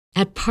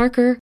At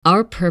Parker,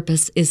 our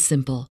purpose is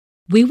simple.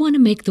 We want to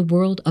make the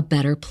world a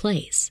better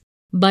place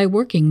by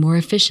working more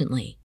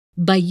efficiently,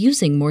 by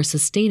using more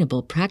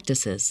sustainable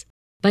practices,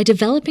 by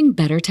developing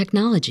better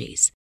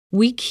technologies.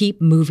 We keep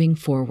moving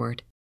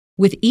forward.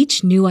 With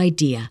each new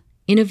idea,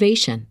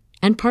 innovation,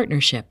 and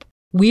partnership,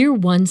 we're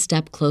one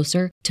step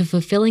closer to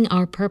fulfilling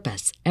our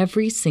purpose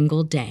every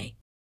single day.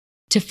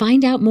 To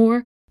find out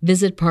more,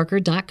 visit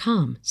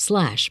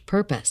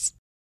parker.com/purpose.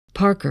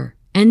 Parker,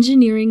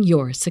 engineering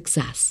your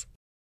success.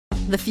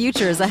 The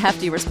future is a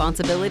hefty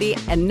responsibility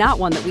and not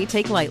one that we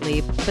take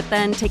lightly. But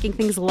then taking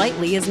things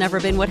lightly has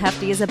never been what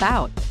Hefty is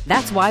about.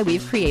 That's why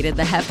we've created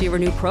the Hefty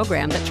Renew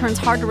program that turns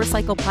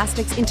hard-to-recycle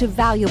plastics into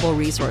valuable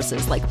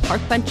resources like park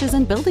benches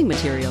and building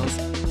materials.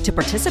 To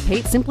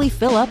participate, simply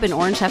fill up an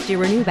orange Hefty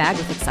Renew bag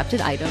with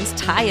accepted items,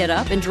 tie it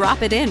up, and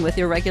drop it in with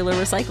your regular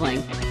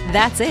recycling.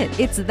 That's it.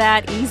 It's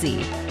that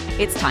easy.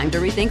 It's time to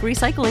rethink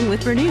recycling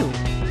with Renew.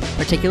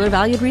 Particular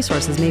valued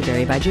resources may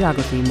vary by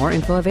geography. More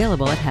info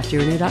available at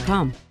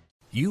heftyrenew.com.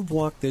 You've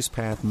walked this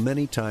path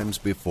many times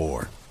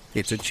before.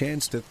 It's a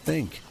chance to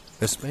think,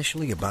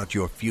 especially about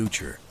your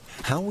future.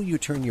 How will you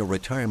turn your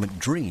retirement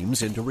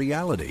dreams into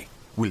reality?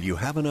 Will you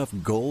have enough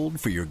gold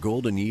for your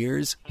golden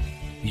years?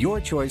 Your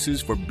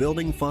choices for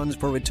building funds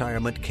for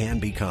retirement can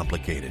be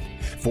complicated.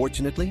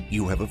 Fortunately,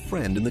 you have a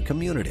friend in the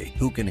community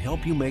who can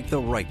help you make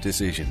the right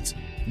decisions.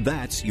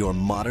 That's your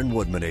Modern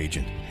Woodman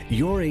agent.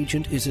 Your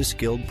agent is a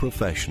skilled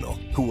professional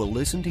who will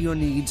listen to your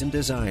needs and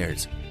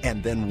desires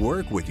and then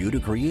work with you to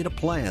create a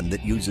plan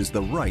that uses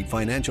the right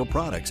financial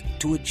products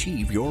to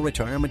achieve your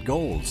retirement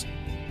goals.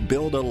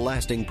 Build a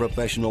lasting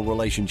professional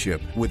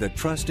relationship with a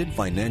trusted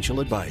financial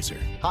advisor.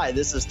 Hi,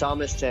 this is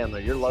Thomas Chandler,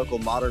 your local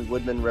Modern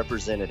Woodman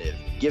representative.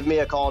 Give me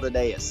a call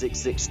today at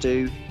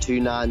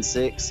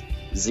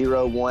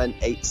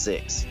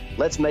 662-296-0186.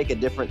 Let's make a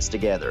difference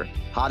together.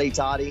 Hotty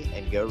toddy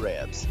and go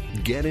Rebs.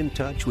 Get in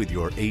touch with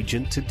your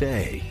agent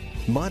today.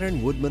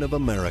 Modern Woodman of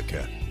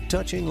America.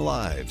 Touching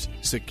lives,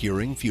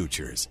 securing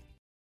futures.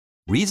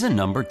 Reason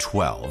number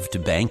 12 to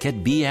bank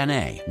at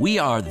BNA. We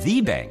are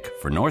the bank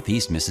for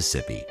Northeast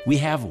Mississippi. We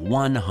have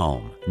one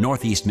home,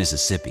 Northeast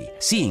Mississippi.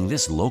 Seeing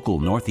this local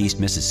Northeast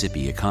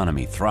Mississippi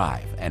economy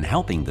thrive and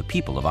helping the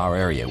people of our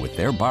area with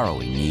their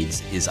borrowing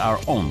needs is our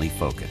only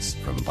focus.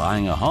 From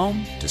buying a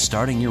home to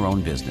starting your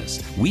own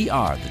business, we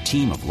are the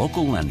team of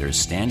local lenders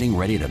standing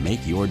ready to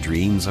make your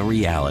dreams a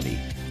reality.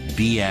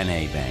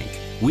 BNA Bank.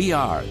 We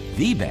are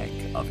the bank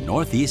of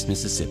Northeast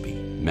Mississippi.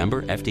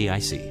 Member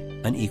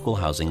FDIC, an equal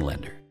housing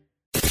lender.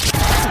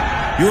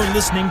 You're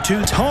listening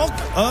to Talk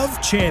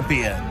of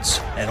Champions,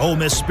 an Ole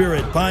Miss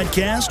Spirit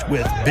podcast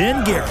with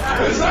Ben Garrett.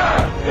 It's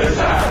time! It's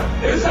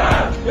time! It's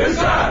time! It's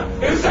time!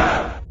 It's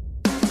time!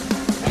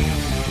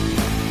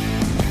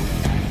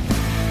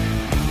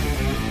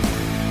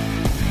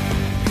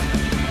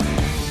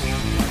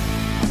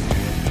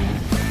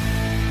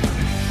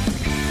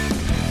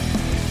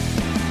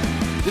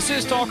 This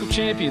is Talk of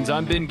Champions.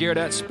 I'm Ben Garrett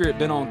at Spirit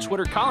Ben on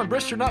Twitter. Colin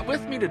Brister not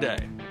with me today.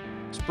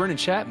 It's Brennan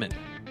Chapman,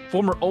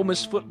 former Ole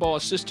Miss football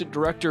assistant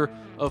director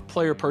of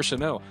player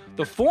personnel.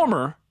 The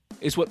former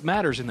is what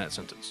matters in that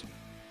sentence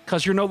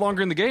because you're no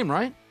longer in the game,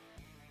 right?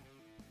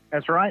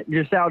 That's right.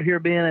 Just out here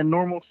being a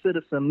normal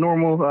citizen,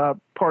 normal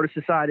part of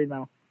society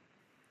now.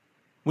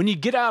 When you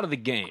get out of the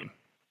game,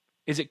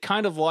 is it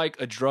kind of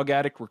like a drug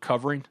addict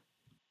recovering?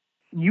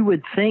 You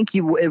would think it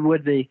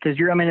would be because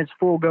it's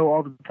full go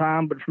all the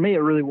time. But for me, it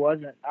really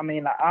wasn't.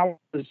 I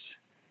was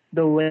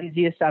the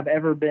laziest I've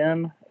ever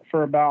been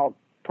for about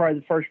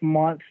probably the first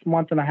month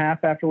and a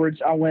half afterwards.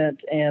 I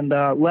went and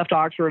left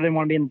Oxford. I didn't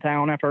want to be in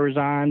town after I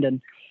resigned and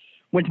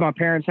went to my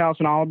parents' house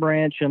in Olive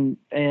Branch and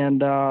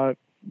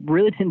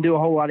really didn't do a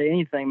whole lot of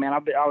anything, man. I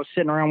was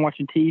sitting around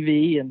watching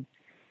TV and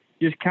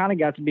just kind of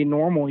got to be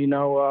normal,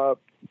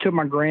 took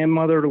my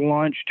grandmother to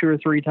lunch 2 or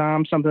 3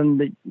 times, something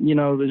that,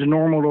 is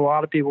normal to a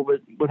lot of people,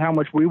 but with how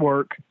much we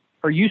work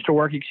or used to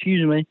work,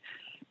 excuse me,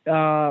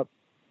 it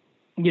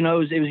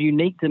was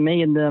unique to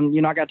me. And then,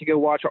 I got to go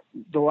watch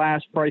the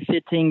last probably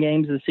 15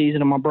 games of the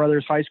season of my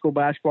brother's high school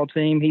basketball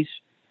team. He's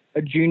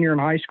a junior in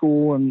high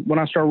school. And when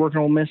I started working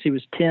at Ole Miss, he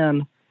was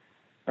 10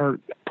 or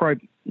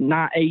probably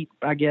not 8,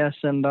 I guess.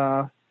 And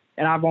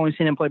I've only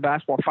seen him play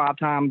basketball 5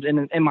 times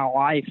in my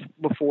life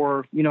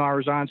before, I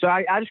resigned. So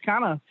I just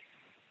kind of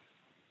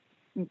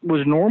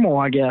was normal,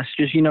 I guess.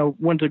 Just,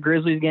 went to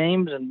Grizzlies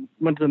games and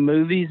went to the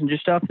movies and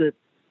just stuff that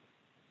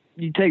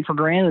you take for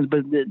granted,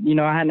 but that,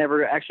 I had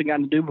never actually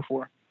gotten to do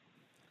before.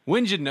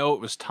 When did you know it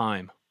was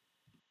time?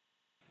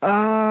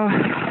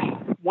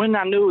 When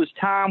I knew it was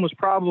time was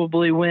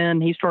probably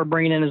when he started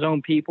bringing in his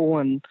own people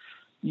and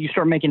you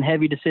start making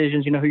heavy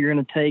decisions, who you're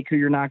going to take, who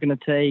you're not going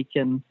to take,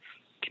 and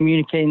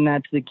communicating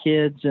that to the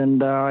kids.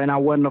 And I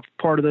wasn't a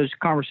part of those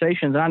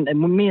conversations. And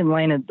me and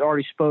Lane had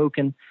already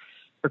spoken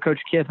for Coach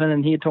Kiffin,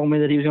 and he had told me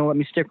that he was going to let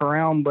me stick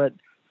around. But,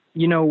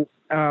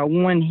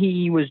 when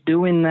he was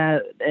doing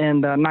that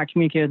and not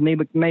communicating with me,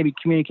 but maybe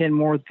communicating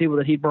more with people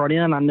that he brought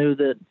in, I knew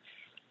that,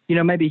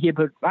 maybe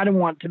I didn't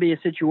want to be a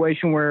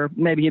situation where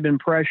maybe he'd been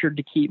pressured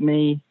to keep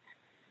me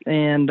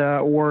and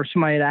or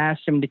somebody had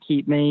asked him to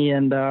keep me,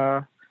 and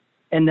that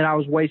I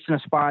was wasting a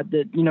spot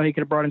that he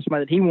could have brought in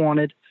somebody that he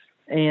wanted,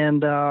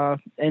 and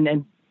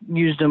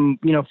used him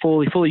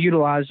fully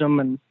utilized him,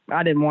 and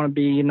I didn't want to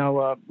be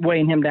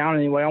weighing him down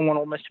anyway. I want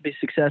Ole Miss to be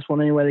successful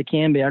in any way they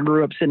can be. I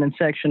grew up sitting in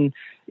Section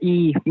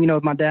E,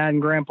 with my dad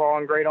and grandpa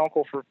and great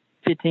uncle for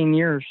 15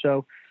 years,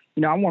 so.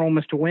 I want Ole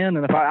Miss to win,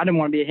 and if I didn't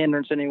want to be a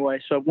hindrance anyway.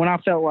 So when I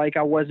felt like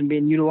I wasn't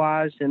being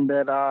utilized and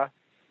that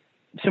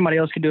somebody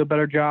else could do a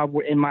better job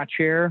in my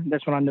chair,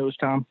 that's when I knew it was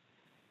time.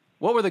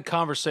 What were the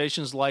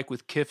conversations like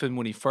with Kiffin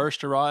when he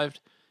first arrived,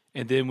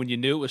 and then when you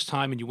knew it was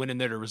time and you went in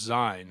there to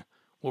resign?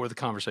 What were the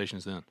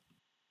conversations then?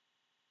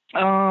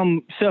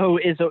 So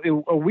it's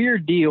a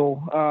weird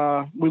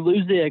deal. We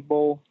lose the Egg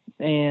Bowl,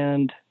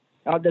 and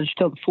I'll just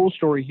tell the full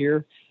story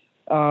here.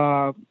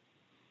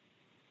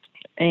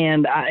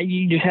 And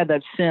you just had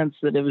that sense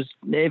that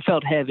it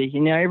felt heavy.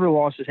 Every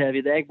loss is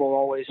heavy. The Egg Bowl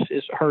always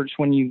hurts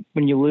when you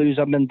lose.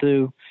 I've been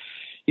through,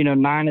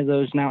 9 of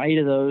those now, 8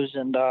 of those,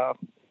 and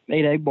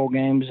 8 Egg Bowl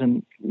games.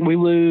 And we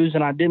lose,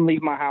 and I didn't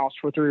leave my house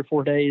for 3 or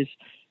 4 days.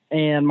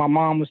 And my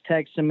mom was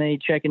texting me,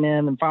 checking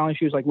in, and finally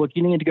she was like, "Look,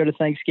 you need to go to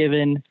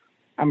Thanksgiving.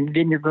 I'm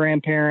getting your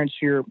grandparents,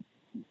 your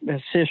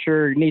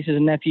sister, your nieces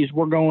and nephews.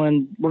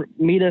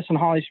 Meet us in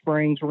Holly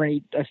Springs. We're going to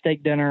eat a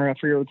steak dinner. I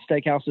forget what the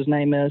steakhouse's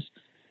name is."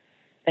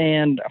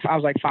 And I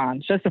was like, fine.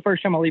 So that's the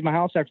first time I leave my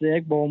house after the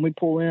Egg Bowl, and we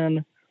pull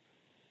in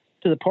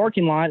to the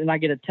parking lot, and I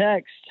get a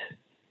text.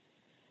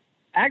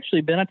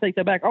 Actually, Ben, I take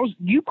that back.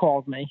 You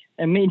called me,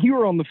 and me and you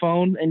were on the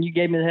phone, and you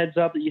gave me the heads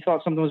up that you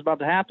thought something was about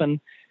to happen.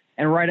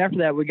 And right after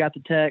that, we got the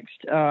text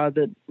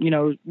that, we're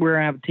going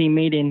to have a team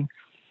meeting.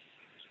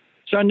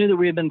 So I knew that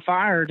we had been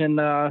fired, and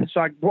so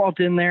I walked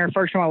in there.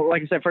 First time I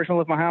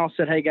left my house,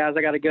 said, "Hey, guys,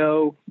 I got to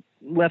go."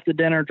 Left the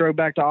dinner, drove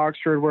back to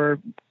Oxford, where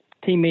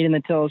team meeting,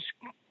 they tell us,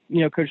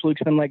 Coach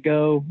Luke's been let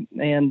go,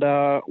 and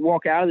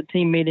walk out of the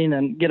team meeting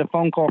and get a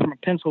phone call from a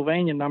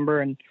Pennsylvania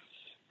number, and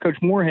Coach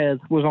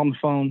Moorhead was on the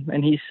phone,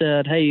 and he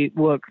said, "Hey,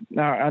 look,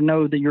 I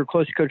know that you're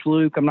close to Coach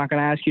Luke. I'm not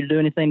going to ask you to do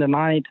anything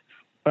tonight,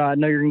 but I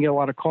know you're going to get a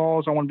lot of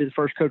calls. I want to be the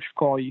first coach to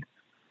call you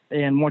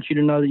and want you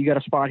to know that you got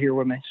a spot here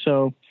with me."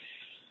 So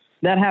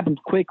that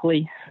happened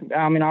quickly.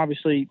 I mean,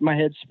 obviously, my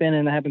head's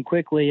spinning. It happened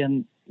quickly,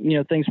 and,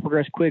 things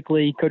progressed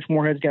quickly. Coach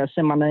Moorhead's got to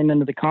send my name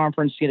into the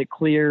conference to get it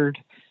cleared.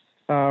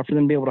 For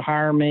them to be able to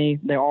hire me.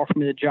 They offered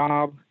me the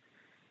job.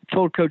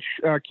 Told Coach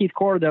Keith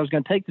Carter that I was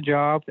going to take the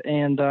job,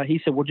 and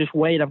he said, "Well, just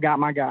wait. I've got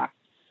my guy."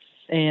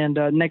 And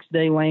next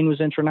day, Lane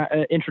was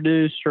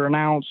introduced or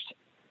announced.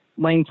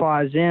 Lane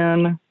flies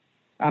in.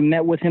 I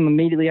met with him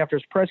immediately after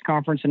his press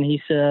conference, and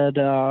he said,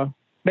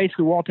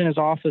 basically walked in his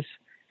office.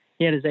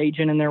 He had his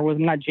agent in there with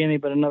him, not Jimmy,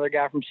 but another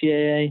guy from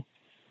CAA.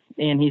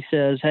 And he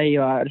says, "Hey,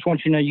 I just want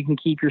you to know you can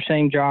keep your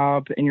same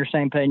job and your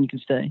same pay, and you can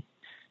stay."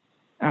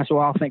 And I said,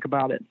 "Well, I'll think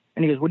about it."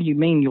 And he goes, "What do you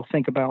mean you'll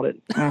think about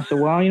it?" And I said,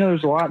 "Well,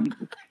 there's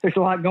a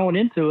lot going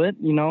into it.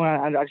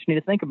 I just need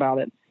to think about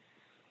it."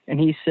 And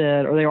he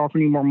said, "Are they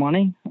offering you more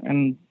money?"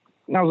 And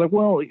I was like,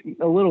 "Well,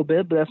 a little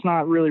bit, but that's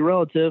not really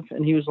relative."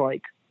 And he was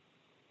like,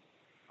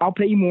 "I'll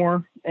pay you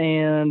more."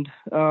 And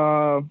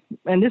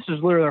this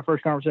is literally our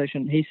first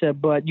conversation. He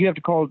said, "But you have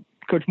to call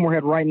Coach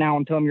Moorhead right now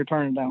and tell him you're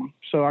turning down."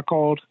 So I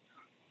called.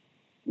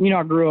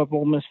 I grew up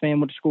Ole Miss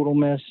fan, went to school at Ole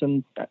Miss,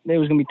 and it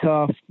was going to be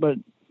tough, but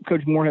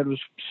Coach Moorhead was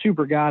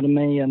super guy to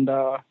me, and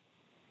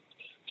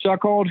so I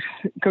called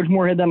Coach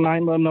Moorhead that night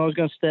and let him know I was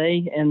going to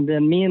stay, and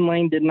then me and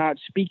Lane did not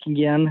speak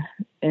again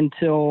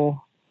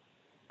until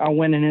I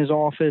went in his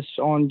office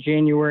on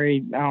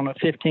January,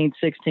 15th,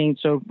 16th,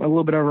 so a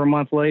little bit over a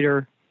month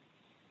later,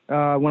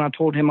 when I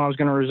told him I was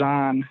going to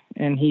resign.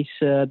 And he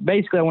said,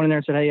 basically I went in there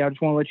and said, "Hey, I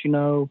just want to let you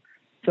know,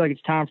 I feel like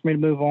it's time for me to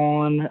move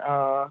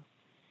on.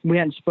 We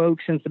hadn't spoke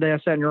since the day I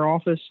sat in your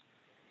office."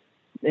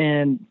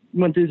 And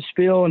went through the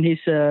spiel, and he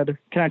said,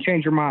 "Can I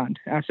change your mind?"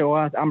 I said,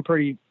 "Well, I'm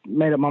pretty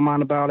made up my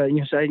mind about it." And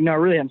you say, I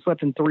really hadn't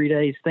slept in 3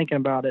 days thinking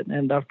about it,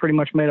 and I've pretty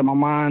much made up my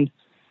mind.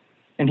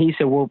 And he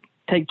said, "Well,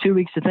 take 2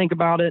 weeks to think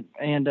about it,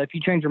 and if you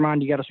change your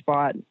mind, you got a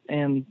spot."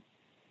 And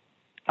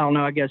I don't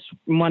know, I guess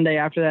Monday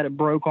after that, it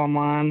broke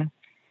online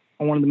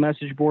on one of the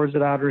message boards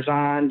that I'd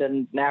resigned,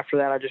 and after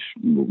that, I just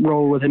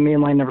rolled with him. Me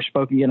and Lane never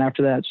spoke again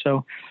after that.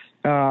 So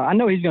I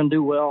know he's going to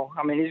do well.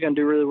 I mean, he's going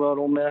to do really well at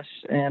Ole Miss,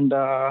 and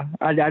I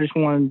just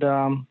wanted,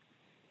 that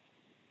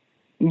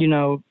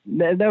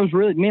was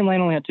really, me and Lane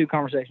only had 2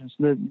 conversations.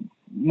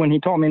 When he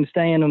told me to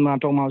stay in and when I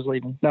told him I was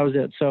leaving, that was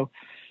it. So,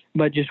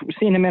 but just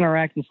seeing him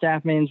interact in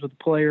staff meetings with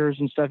the players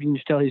and stuff, you can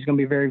just tell he's going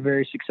to be very,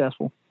 very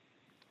successful.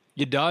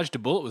 You dodged a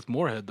bullet with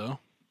Moorhead, though.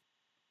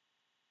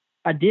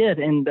 I did,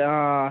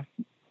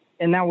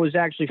 and that was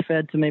actually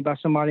fed to me by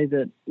somebody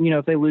that,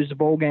 if they lose the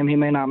bowl game, he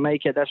may not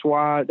make it. That's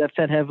why that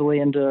led heavily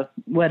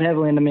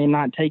into me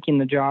not taking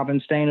the job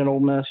and staying at Ole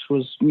Miss.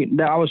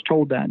 I was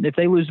told that if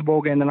they lose the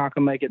bowl game, they're not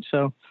going to make it.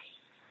 So,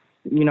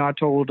 I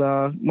told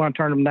when I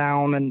turned them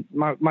down, and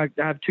I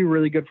have 2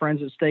 really good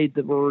friends at State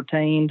that were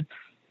retained,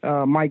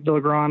 Mike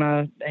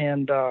Villagrana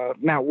and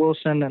Matt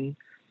Wilson, and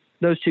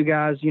those two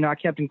guys, I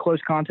kept in close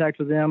contact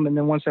with them. And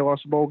then once they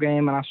lost the bowl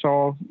game and I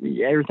saw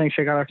everything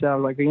shake out after that, I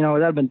was like, that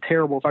would have been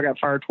terrible if I got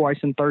fired twice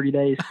in 30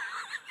 days.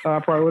 I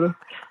probably would have.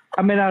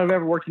 I may not have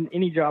ever worked in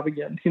any job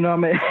again. I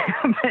may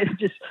have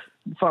just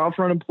filed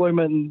for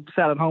unemployment and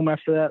sat at home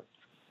after that.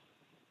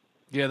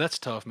 Yeah, that's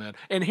tough, man.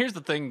 And here's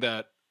the thing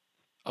that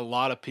a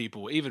lot of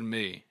people, even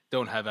me,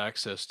 don't have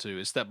access to.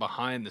 It's that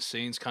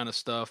behind-the-scenes kind of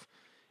stuff.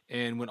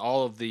 And when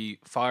all of the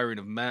firing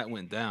of Matt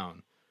went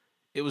down,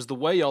 it was the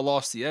way y'all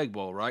lost the Egg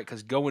Bowl, right?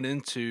 Because going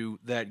into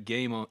that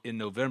game in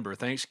November,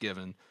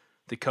 Thanksgiving,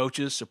 the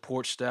coaches,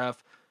 support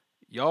staff,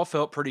 y'all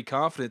felt pretty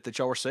confident that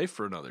y'all were safe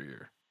for another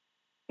year.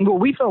 Well,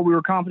 we felt we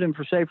were confident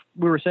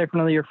we were safe for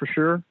another year for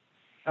sure.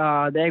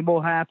 The Egg Bowl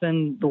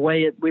happened. The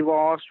way we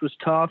lost was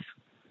tough.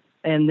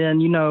 And then,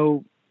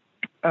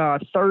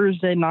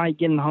 Thursday night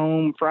getting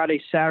home,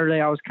 Friday,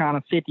 Saturday, I was kind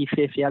of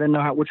 50-50. I didn't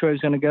know which way it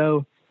was going to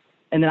go.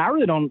 And then I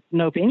really don't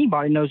know if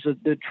anybody knows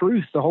the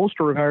truth, the whole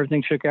story of how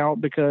everything shook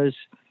out because,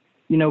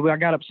 I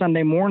got up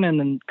Sunday morning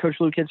and Coach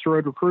Luke hits the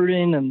road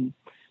recruiting and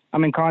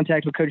I'm in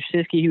contact with Coach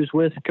Siskey. He was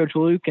with Coach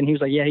Luke and he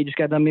was like, yeah, he just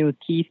got done meeting with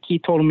Keith.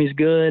 Keith told him he's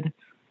good.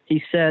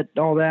 He set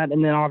all that.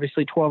 And then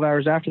obviously 12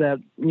 hours after that,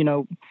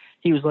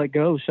 he was let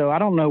go. So I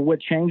don't know what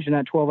changed in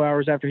that 12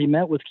 hours after he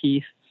met with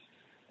Keith.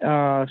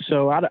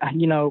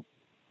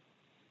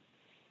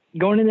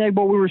 Going in the Egg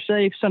Bowl, we were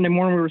safe. Sunday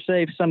morning, we were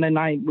safe. Sunday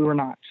night, we were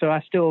not. So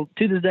I still,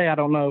 to this day, I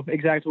don't know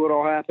exactly what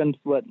all happened,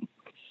 but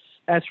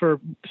that's for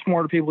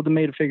smarter people than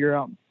me to figure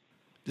out.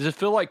 Does it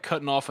feel like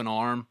cutting off an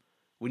arm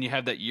when you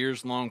have that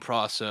years-long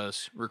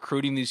process,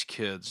 recruiting these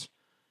kids?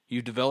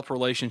 You develop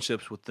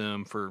relationships with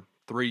them for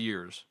 3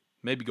 years,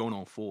 maybe going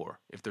on 4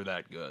 if they're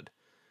that good.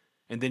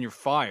 And then you're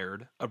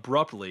fired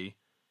abruptly.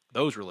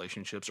 Those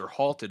relationships are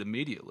halted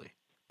immediately.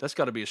 That's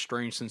got to be a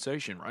strange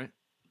sensation, right?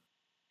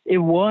 It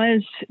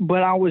was,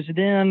 but I was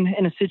then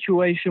in a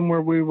situation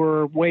where we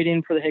were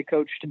waiting for the head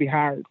coach to be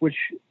hired, which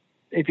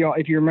if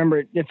you remember,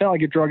 it felt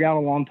like it drug out a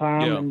long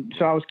time. Yeah. And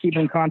so I was keeping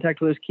in contact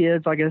with those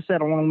kids. Like I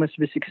said, I want Ole Miss to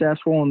be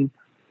successful and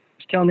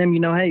just telling them,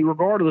 hey,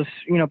 regardless,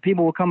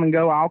 people will come and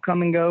go. I'll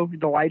come and go.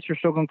 The lights are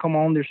still going to come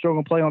on. They're still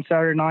going to play on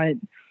Saturday night,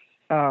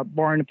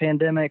 barring the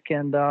pandemic.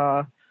 And,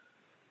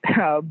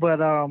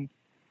 but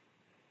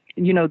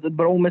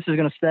Ole Miss is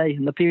going to stay,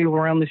 and the people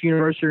around this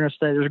university are going to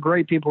stay. There's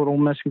great people at Ole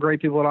Miss and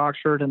great people at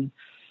Oxford, and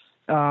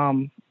so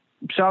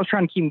I was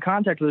trying to keep in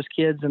contact with those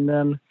kids. And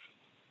then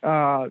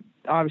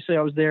obviously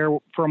I was there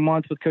for a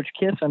month with Coach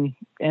Kiffin,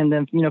 and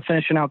then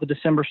finishing out the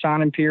December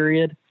signing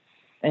period,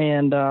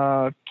 and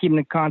keeping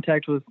in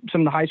contact with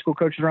some of the high school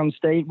coaches around the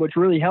state, which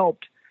really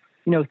helped.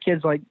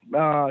 Kids like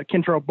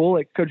Kentrell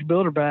Bullock, Coach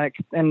Bilderback,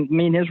 and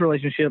me and his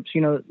relationships.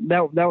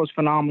 That was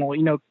phenomenal.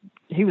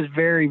 He was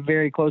very,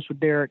 very close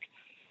with Derek.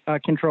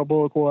 Kentrell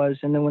Bullock was.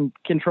 And then when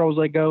Kentrell was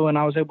let go and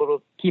I was able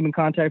to keep in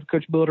contact with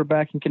Coach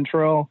Bilderback and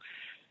Kentrell,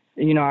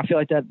 I feel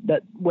like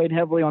that weighed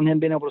heavily on him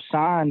being able to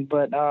sign,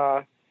 but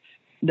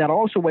that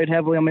also weighed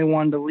heavily on me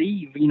wanting to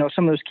leave.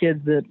 Some of those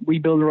kids that we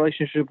built a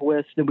relationship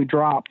with that we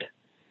dropped.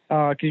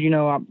 Because,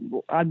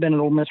 I'd been at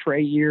Ole Miss for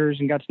 8 years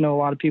and got to know a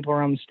lot of people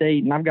around the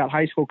state. And I've got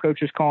high school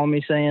coaches calling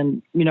me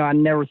saying, I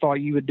never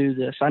thought you would do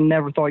this. I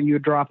never thought you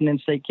would drop an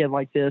in-state kid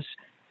like this.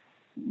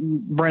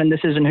 Brennan, this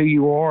isn't who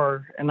you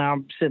are. And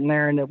I'm sitting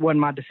there and it wasn't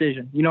my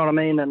decision. You know what I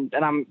mean? And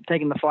I'm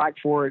taking the flack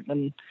for it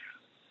and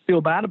feel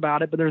bad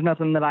about it, but there's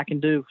nothing that I can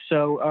do.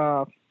 So,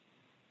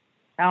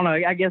 I don't know.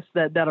 I guess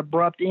that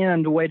abrupt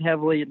end weighed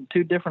heavily in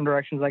 2 different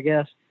directions, I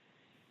guess.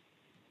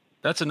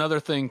 That's another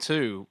thing,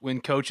 too.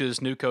 When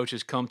new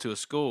coaches come to a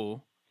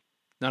school,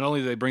 not only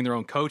do they bring their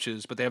own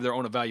coaches, but they have their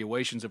own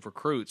evaluations of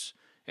recruits.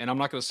 And I'm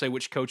not going to say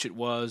which coach it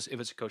was,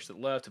 if it's a coach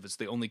that left, if it's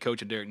the only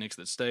coach in Derek Nix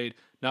that stayed.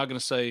 Not going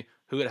to say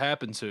who it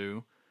happened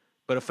to,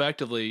 but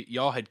effectively,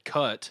 y'all had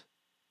cut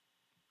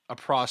a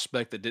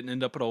prospect that didn't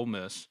end up at Ole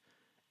Miss.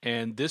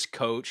 And this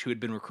coach who had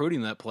been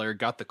recruiting that player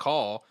got the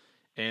call,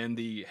 and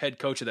the head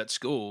coach of that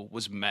school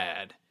was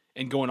mad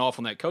and going off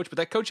on that coach. But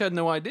that coach had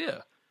no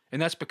idea.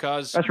 And that's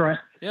because that's right.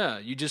 Yeah,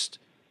 you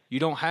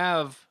don't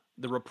have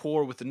the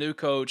rapport with the new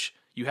coach.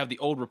 You have the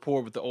old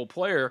rapport with the old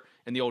player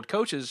and the old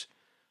coaches,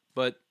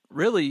 but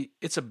really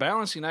it's a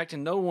balancing act,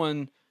 and no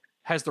one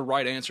has the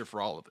right answer for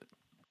all of it.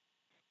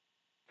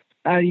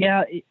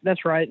 Yeah,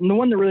 that's right. And the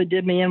one that really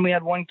did me in, we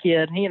had one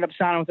kid. He ended up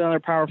signing with another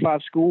Power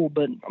 5 school,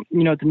 but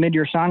at the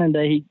mid-year signing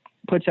day, he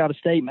puts out a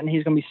statement.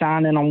 He's going to be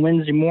signing on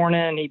Wednesday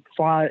morning. He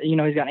fly.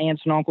 He's got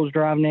aunts and uncles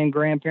driving in,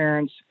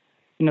 grandparents.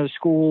 The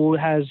school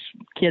has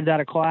kids out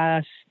of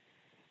class.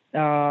 They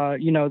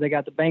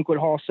got the banquet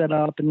hall set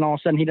up, and all of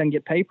a sudden he doesn't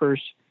get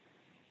papers.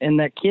 And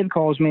that kid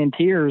calls me in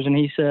tears, and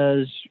he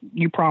says,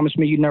 "You promised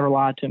me you'd never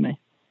lie to me,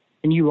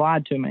 and you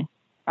lied to me.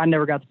 I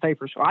never got the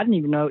papers." So I didn't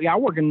even know. I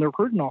work in the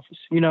recruiting office,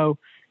 and I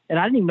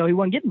didn't even know he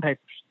wasn't getting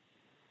papers.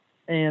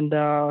 And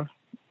I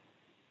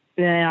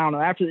don't know.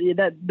 After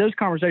that, those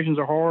conversations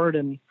are hard,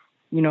 and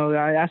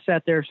I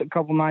sat there a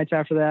couple nights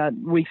after that,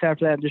 weeks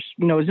after that, just,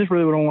 is this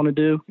really what I want to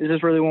do? Is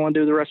this really what I want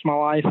to do the rest of my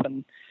life?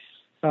 And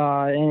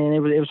And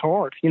it was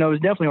hard. It was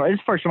definitely hard.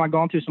 It's the first time I've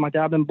gone through something like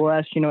that. I've been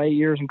blessed, 8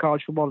 years in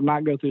college football to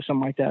not go through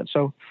something like that.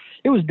 So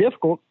it was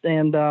difficult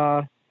and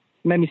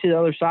made me see the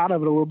other side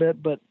of it a little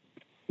bit. But,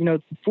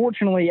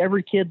 fortunately,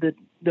 every kid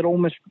that Ole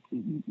Miss,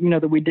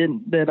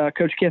 that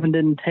Coach Kiffin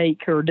didn't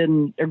take or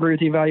didn't agree with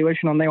the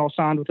evaluation on, they all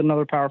signed with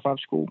another Power 5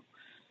 school.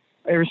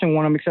 Every single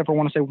one of them except for, I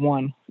want to say,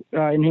 one.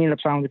 And he ended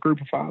up signing with a group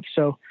of 5.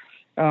 So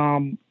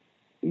it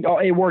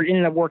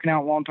ended up working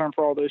out long term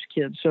for all those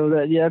kids. So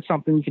that's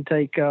something you can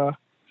take.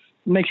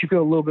 Makes you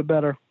feel a little bit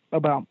better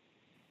about.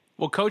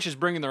 Well, coaches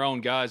bringing their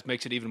own guys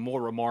makes it even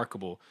more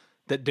remarkable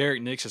that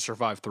Derek Nix has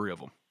survived 3 of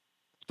them.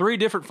 3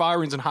 different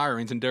firings and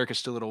hirings, and Derek is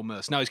still at Ole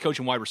Miss. Now he's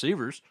coaching wide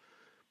receivers,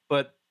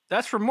 but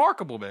that's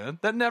remarkable, man.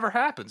 That never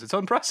happens. It's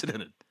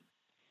unprecedented.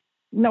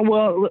 No,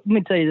 well, let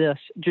me tell you this.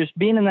 Just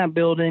being in that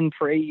building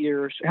for 8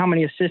 years, how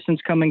many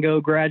assistants come and go,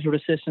 graduate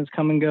assistants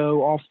come and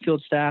go,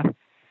 off-the-field staff.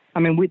 I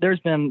mean, there's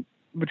been,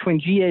 between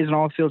GAs and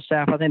off-field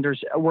staff, I think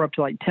we're up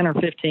to like 10 or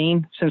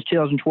 15 since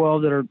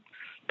 2012 that are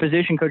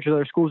position coaches at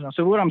other schools now.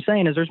 So what I'm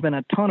saying is there's been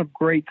a ton of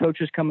great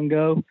coaches come and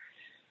go.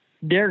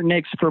 Derek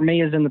Nix, for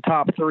me, is in the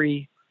top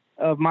 3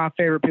 of my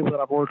favorite people that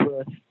I've worked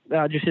with.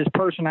 Just his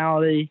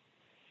personality,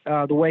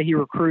 the way he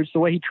recruits, the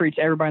way he treats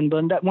everybody in the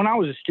building. When I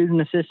was a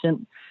student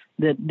assistant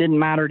that didn't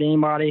matter to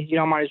anybody,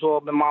 I might as well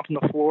have been mopping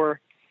the floor.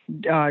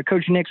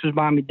 Coach Nix was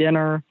buying me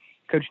dinner.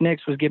 Coach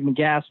Nix was giving me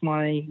gas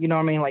money. You know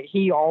what I mean? Like,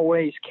 he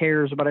always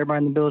cares about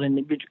everybody in the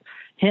building.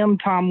 Him,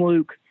 Tom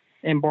Luke,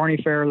 and Barney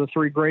Fair are the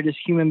 3 greatest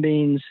human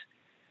beings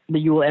that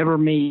you will ever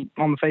meet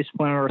on the face of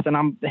planet Earth.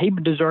 And he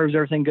deserves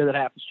everything good that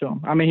happens to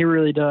him. I mean, he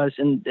really does.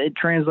 And it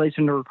translates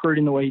into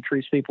recruiting, the way he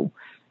treats people,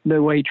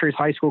 the way he treats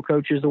high school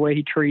coaches, the way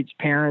he treats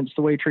parents,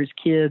 the way he treats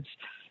kids.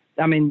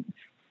 I mean,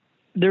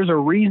 there's a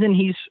reason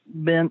he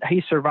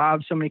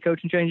survived so many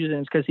coaching changes,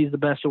 and it's because he's the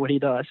best at what he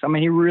does. I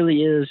mean, he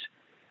really is.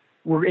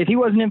 If he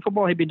wasn't in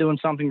football, he'd be doing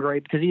something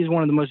great, because he's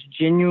one of the most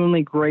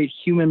genuinely great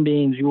human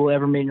beings you will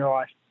ever meet in your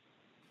life.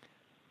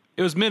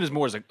 It was meant as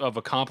more of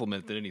a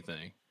compliment than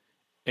anything.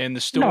 And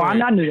the story. No,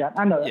 I knew that.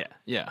 I know that.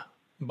 Yeah.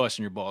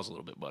 Busting your balls a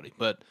little bit, buddy.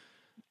 But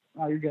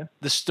oh, you're good.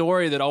 The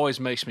story that always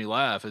makes me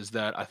laugh is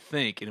that I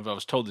think, and if I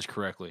was told this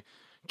correctly,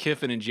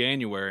 Kiffin in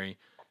January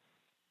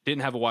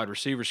didn't have a wide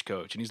receivers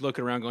coach. And he's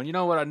looking around going, you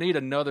know what, I need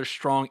another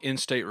strong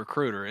in-state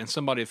recruiter. And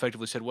somebody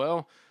effectively said,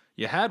 well,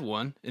 you had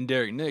one in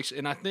Derek Nix.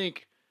 And I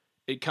think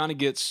it kind of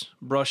gets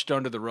brushed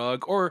under the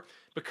rug, or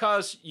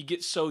because you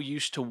get so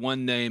used to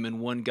one name and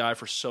one guy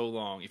for so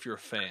long, if you're a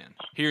fan,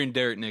 hearing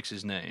Derek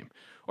Nix's name,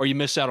 or you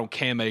miss out on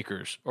Cam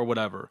Akers or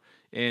whatever,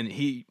 and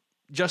he,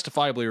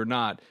 justifiably or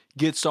not,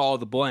 gets all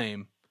the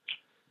blame.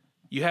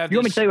 You want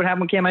me to tell you what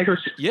happened with Cam Akers?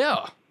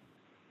 Yeah.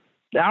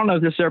 I don't know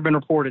if this has ever been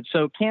reported.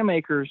 So Cam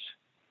Akers,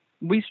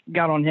 we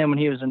got on him when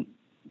he was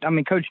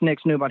Coach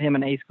Nix knew about him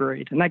in 8th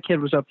grade, and that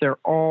kid was up there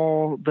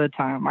all the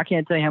time. I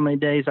can't tell you how many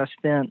days I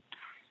spent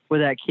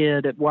with that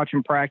kid at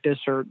watching practice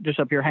or just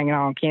up here hanging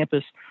out on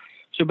campus.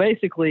 So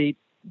basically,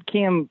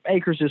 Cam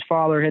Akers, his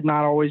father, had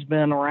not always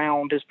been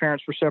around. His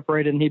parents were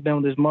separated, and he'd been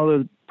with his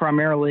mother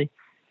primarily.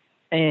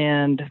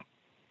 And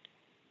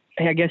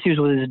I guess he was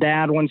with his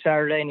dad one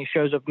Saturday, and he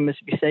shows up in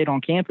Mississippi State on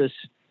campus.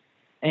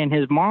 And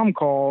his mom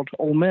called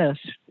Ole Miss,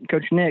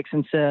 Coach Nix,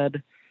 and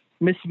said,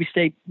 Mississippi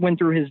State went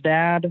through his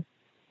dad.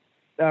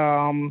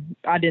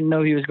 I didn't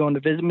know he was going to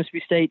visit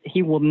Mississippi State.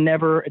 He will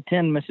never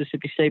attend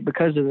Mississippi State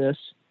because of this.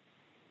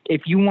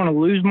 If you want to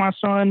lose my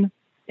son,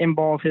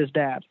 involve his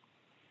dad.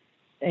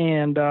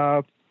 And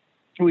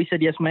we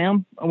said, yes,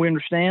 ma'am, we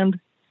understand.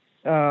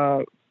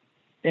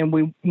 And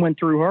we went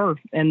through her.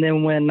 And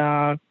then when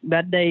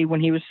that day when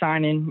he was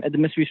signing at the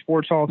Mississippi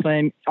Sports Hall of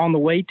Fame, on the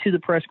way to the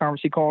press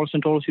conference, he called us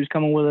and told us he was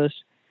coming with us.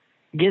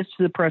 Gets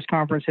to the press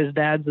conference, his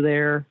dad's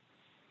there.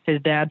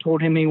 His dad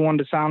told him he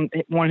wanted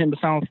him to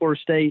sign with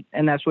Florida State,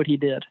 and that's what he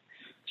did.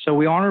 So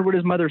we honored what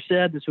his mother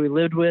said. That's who he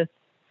lived with.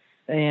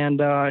 And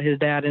his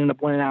dad ended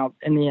up winning out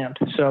in the end.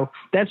 So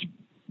that's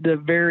the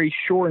very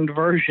shortened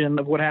version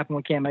of what happened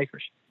with Cam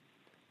Akers.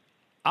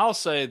 I'll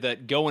say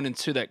that going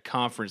into that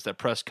conference, that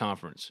press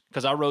conference,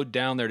 because I rode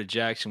down there to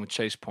Jackson with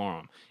Chase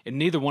Parham, and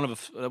neither one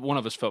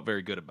of us felt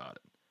very good about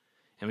it.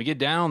 And we get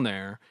down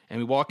there, and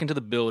we walk into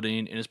the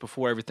building, and it's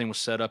before everything was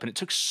set up, and it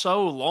took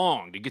so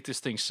long to get this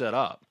thing set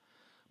up.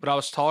 But I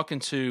was talking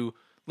to,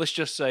 let's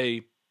just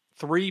say,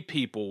 3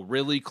 people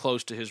really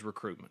close to his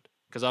recruitment,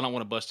 because I don't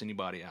want to bust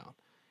anybody out.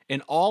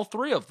 And all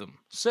 3 of them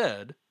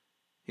said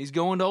he's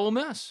going to Ole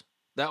Miss.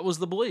 That was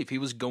the belief. He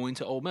was going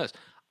to Ole Miss.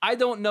 I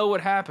don't know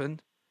what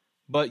happened,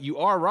 but you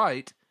are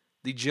right.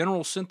 The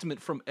general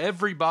sentiment from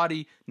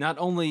everybody, not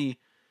only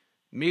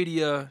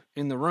media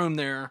in the room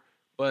there,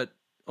 but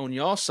on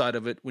y'all's side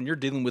of it, when you're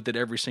dealing with it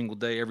every single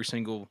day, every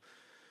single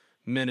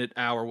minute,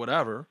 hour,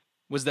 whatever,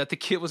 was that the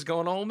kid was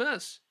going to Ole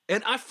Miss.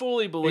 And I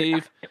fully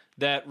believe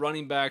that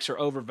running backs are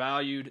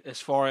overvalued as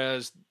far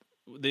as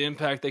the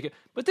impact they get.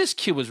 But this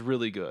kid was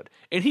really good.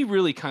 And he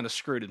really kind of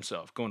screwed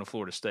himself going to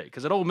Florida State.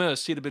 Because at Ole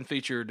Miss, he'd have been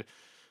featured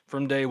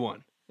from day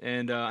one.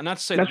 And not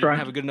to say that he didn't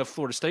have a good enough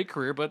Florida State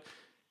career, but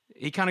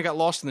he kind of got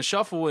lost in the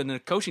shuffle in the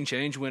coaching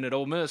change when at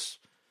Ole Miss,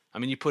 I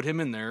mean, you put him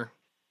in there,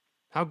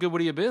 How good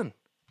would he have been?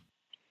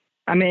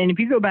 I mean, if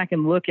you go back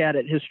and look at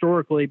it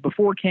historically,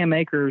 before Cam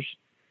Akers,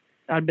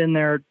 I'd been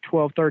there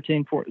 12,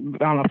 13, 4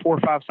 or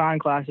 5 sign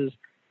classes.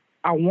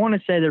 I want to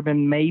say there have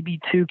been maybe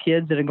 2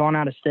 kids that had gone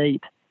out of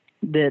state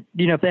that,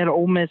 if they had an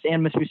Ole Miss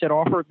and Mississippi State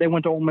offer, they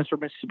went to Ole Miss or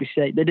Mississippi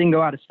State. They didn't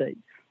go out of state.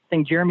 I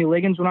think Jeremy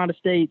Liggins went out of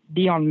state.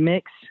 Dion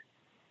Mix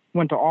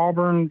went to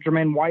Auburn.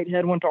 Jermaine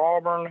Whitehead went to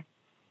Auburn.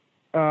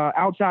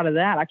 Outside of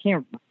that, I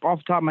can't, off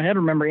the top of my head,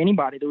 remember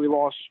anybody that we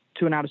lost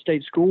to an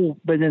out-of-state school.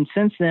 But then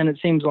since then, it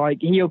seems like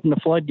he opened the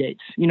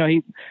floodgates.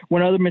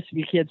 When other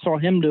Mississippi kids saw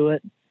him do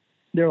it,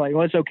 they're like,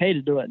 well, it's okay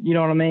to do it. You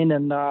know what I mean?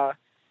 And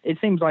it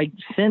seems like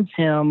since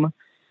him,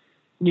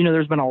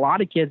 there's been a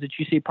lot of kids that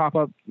you see pop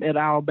up at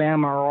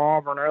Alabama or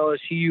Auburn or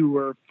LSU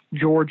or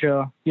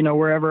Georgia,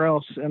 wherever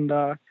else.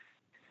 And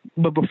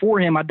but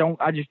before him, I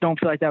just don't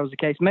feel like that was the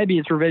case. Maybe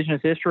it's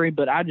revisionist history,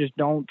 but I just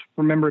don't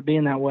remember it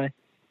being that way.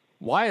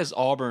 Why is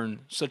Auburn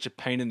such a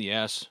pain in the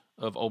ass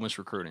of Ole Miss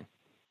recruiting?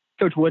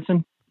 Coach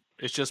Woodson.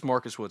 It's just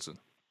Marcus Woodson.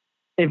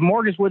 If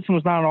Marcus Woodson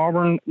was not at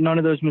Auburn, none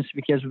of those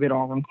Mississippi kids would be at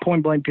Auburn.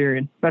 Point blank,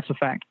 period. That's a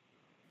fact.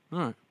 All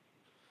right.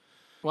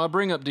 Well, I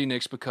bring up D.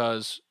 Nix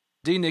because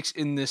D. Nix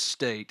in this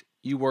state,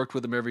 you worked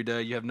with him every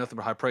day. You have nothing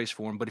but high praise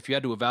for him. But if you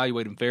had to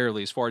evaluate him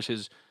fairly as far as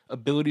his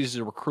abilities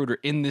as a recruiter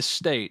in this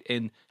state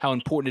and how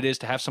important it is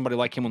to have somebody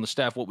like him on the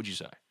staff, what would you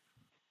say?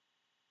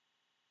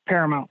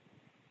 Paramount.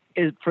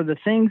 Is for the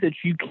things that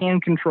you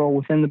can control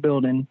within the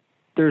building,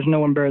 there's no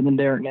one better than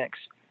Derek Nix.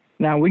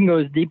 Now, we can go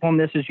as deep on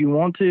this as you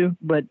want to,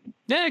 but...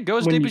 Yeah, go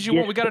as deep as you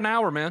want. We got an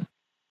hour, man.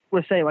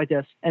 Let's say it like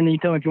this, and then you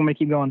tell me if you want me to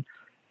keep going.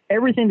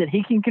 Everything that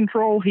he can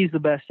control, he's the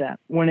best at.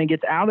 When it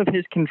gets out of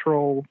his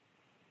control,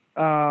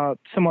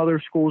 some other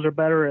schools are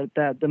better at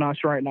that than us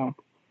right now.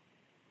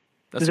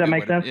 Does that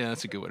make sense? Yeah,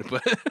 that's a good way to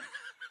put it.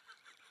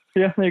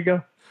 Yeah, there you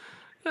go.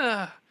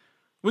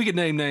 We could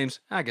name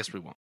names. I guess we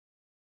won't.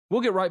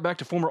 We'll get right back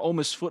to former Ole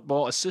Miss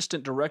football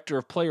assistant director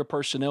of player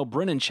personnel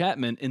Brennan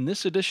Chapman in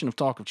this edition of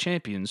Talk of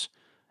Champions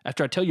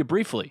after I tell you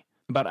briefly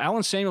about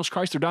Allen Samuels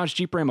Chrysler Dodge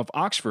Jeep Ram of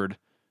Oxford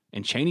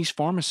and Cheney's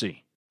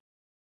Pharmacy.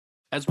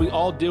 As we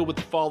all deal with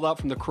the fallout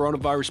from the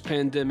coronavirus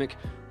pandemic,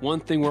 one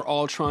thing we're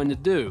all trying to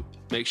do,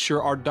 make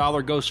sure our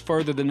dollar goes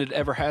further than it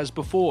ever has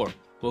before.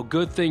 Well,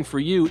 good thing for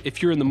you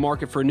if you're in the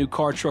market for a new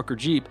car, truck, or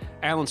Jeep,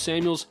 Allen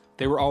Samuels,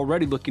 they were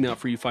already looking out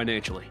for you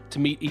financially to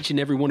meet each and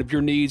every one of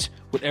your needs,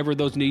 whatever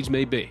those needs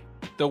may be.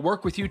 They'll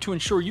work with you to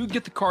ensure you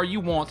get the car you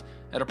want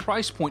at a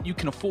price point you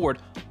can afford.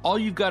 All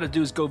you've got to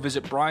do is go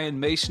visit Brian,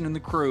 Mason, and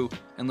the crew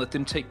and let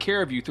them take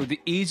care of you through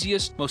the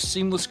easiest, most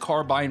seamless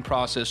car buying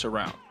process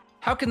around.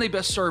 How can they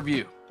best serve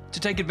you? To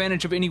take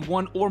advantage of any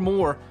one or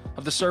more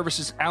of the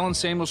services Allen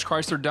Samuels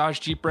Chrysler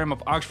Dodge Jeep Ram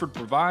of Oxford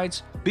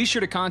provides, be sure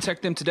to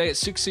contact them today at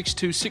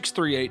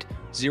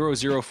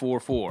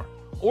 662-638-0044.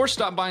 Or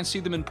stop by and see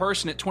them in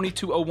person at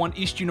 2201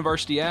 East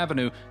University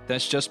Avenue.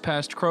 That's just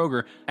past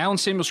Kroger. Allen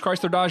Samuels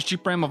Chrysler Dodge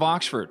Jeep Ram of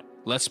Oxford.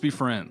 Let's be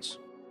friends.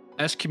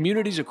 As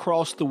communities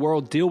across the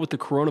world deal with the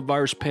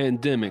coronavirus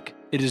pandemic,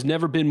 it has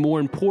never been more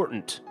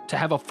important to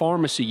have a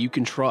pharmacy you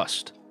can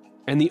trust.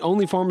 And the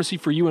only pharmacy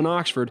for you in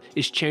Oxford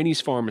is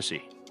Cheney's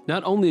Pharmacy.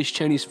 Not only is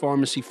Cheney's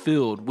Pharmacy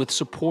filled with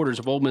supporters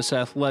of Ole Miss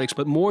athletics,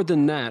 but more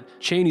than that,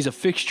 Cheney's, a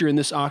fixture in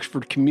this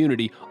Oxford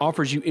community,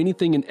 offers you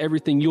anything and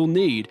everything you'll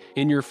need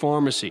in your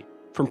pharmacy.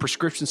 From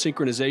prescription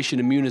synchronization,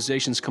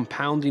 immunizations,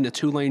 compounding, a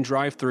 2-lane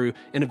drive-through,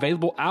 and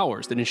available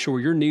hours that ensure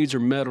your needs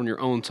are met on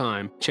your own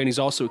time, Cheney's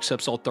also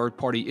accepts all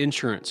third-party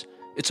insurance.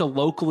 It's a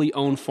locally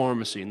owned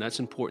pharmacy, and that's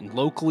important.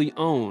 Locally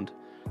owned,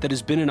 that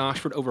has been in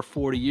Oxford over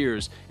 40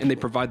 years, and they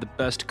provide the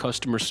best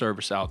customer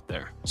service out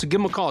there. So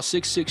give them a call,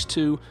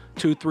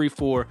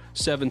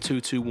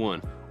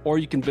 662-234-7221. Or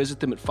you can visit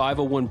them at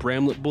 501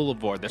 Bramlett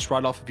Boulevard. That's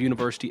right off of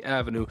University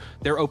Avenue.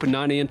 They're open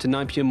 9 a.m. to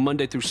 9 p.m.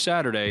 Monday through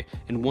Saturday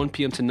and 1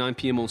 p.m. to 9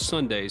 p.m. on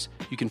Sundays.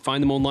 You can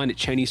find them online at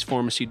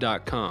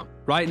Cheney'sPharmacy.com.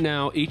 Right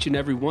now, each and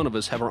every one of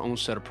us have our own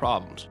set of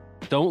problems.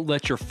 Don't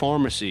let your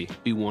pharmacy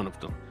be one of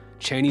them.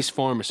 Cheney's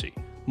Pharmacy,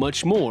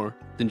 much more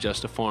than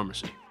just a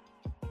pharmacy.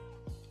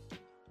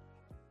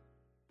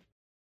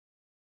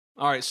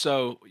 All right,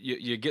 so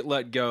you get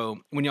let go.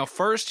 When y'all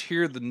first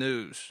hear the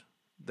news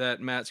that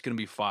Matt's going to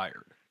be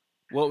fired,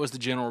 what was the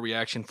general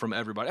reaction from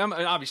everybody? I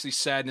mean, obviously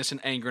sadness and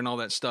anger and all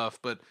that stuff,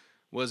 but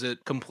was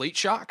it complete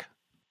shock?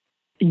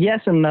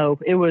 Yes and no.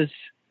 We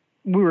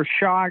were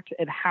shocked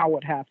at how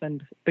it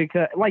happened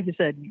because, like you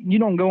said, you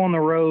don't go on the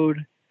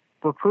road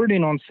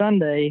recruiting on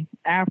Sunday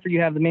after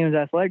you have the men's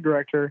athletic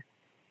director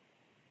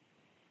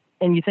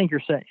and you think you're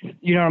safe.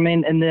 You know what I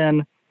mean? And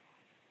then,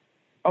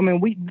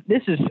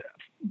 this is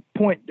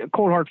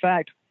cold hard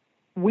fact.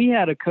 We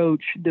had a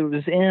coach that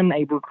was in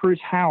a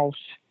recruit's house,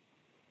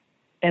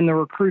 and the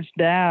recruit's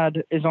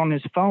dad is on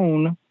his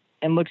phone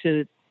and looks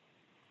at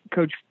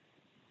Coach,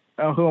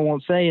 who I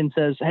won't say, and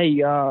says,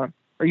 "Hey, are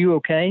you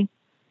okay?"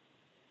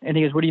 And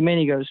he goes, "What do you mean?"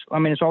 He goes,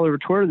 "It's all over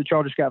Twitter that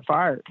y'all just got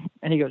fired."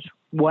 And he goes,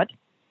 "What?"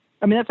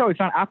 That's how we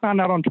found. I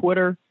found out on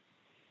Twitter.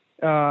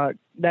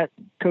 That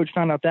coach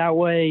found out that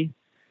way.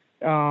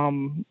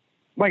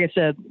 Like I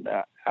said,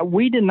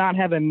 we did not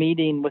have a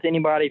meeting with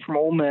anybody from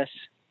Ole Miss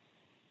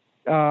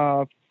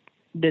about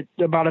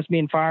us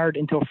being fired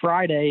until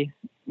Friday,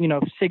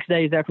 6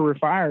 days after we were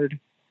fired,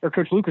 or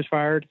Coach Luke was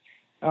fired.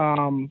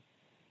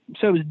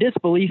 So it was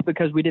disbelief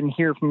because we didn't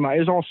hear from him. It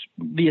was all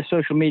via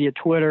social media,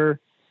 Twitter,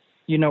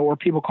 or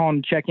people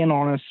calling to check in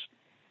on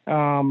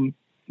us.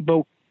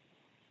 But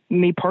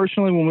me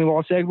personally, when we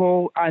lost Egg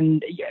Bowl,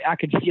 I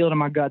could feel it in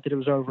my gut that it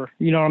was over.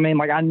 You know what I mean?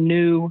 Like, I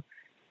knew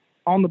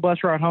on the bus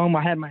ride home,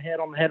 I had my head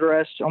on the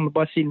headrest on the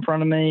bus seat in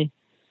front of me,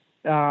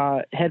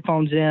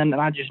 headphones in, and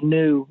I just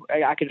knew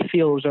I could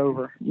feel it was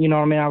over. You know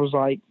what I mean? I was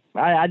like,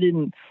 I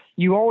didn't.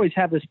 You always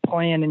have this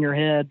plan in your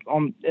head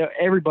on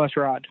every bus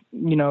ride.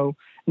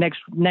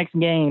 Next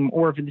game,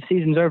 or if the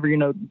season's over,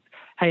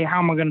 hey, how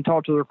am I going to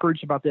talk to the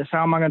recruits about this?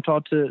 How am I going to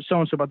talk to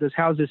so-and-so about this?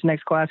 How's this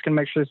next class going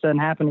to make sure this doesn't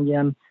happen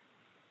again?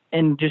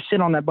 And just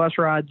sit on that bus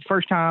ride, the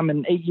first time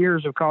in 8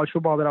 years of college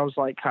football that I was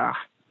like,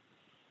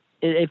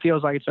 it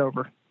feels like it's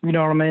over. You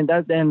know what I mean?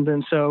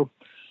 And so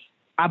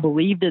I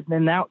believed it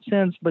in that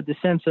sense, but the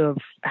sense of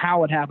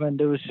how it happened,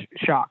 it was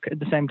shock at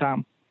the same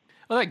time.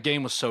 Well, that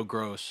game was so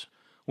gross.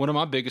 One of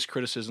my biggest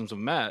criticisms of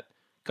Matt,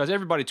 because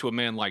everybody to a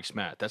man likes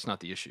Matt. That's not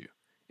the issue.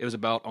 It was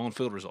about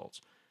on-field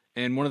results.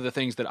 And one of the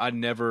things that I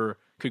never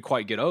could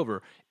quite get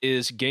over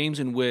is games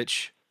in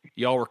which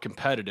y'all were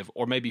competitive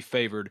or maybe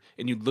favored,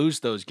 and you'd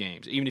lose those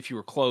games. Even if you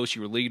were close,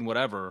 you were leading,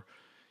 whatever,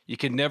 you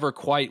could never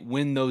quite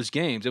win those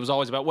games. It was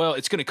always about, well,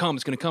 it's going to come,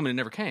 and it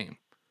never came.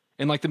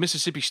 And like the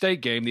Mississippi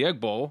State game, the Egg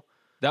Bowl,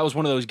 that was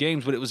one of those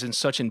games, but it was in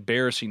such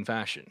embarrassing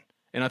fashion.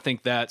 And I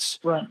think that's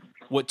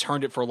what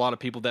turned it for a lot of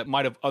people that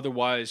might have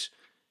otherwise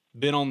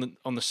been on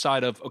the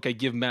side of, okay,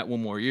 give Matt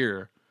one more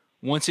year.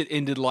 Once it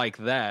ended like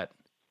that,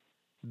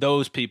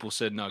 those people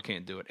said, no, I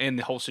can't do it. And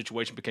the whole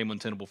situation became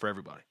untenable for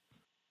everybody.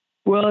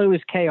 Well, it was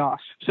chaos.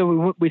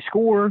 So we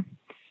score,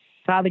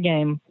 tie the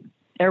game.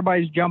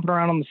 Everybody's jumping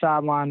around on the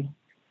sideline,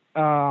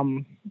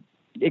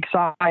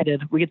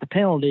 excited. We get the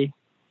penalty,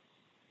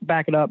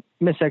 back it up,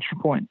 miss extra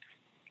point.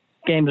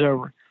 Game's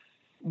over.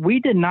 We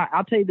did not,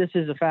 I'll tell you this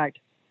as a fact,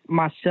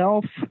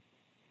 myself,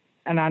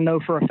 and I know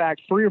for a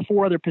fact 3 or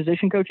 4 other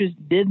position coaches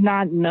did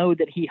not know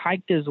that he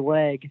hiked his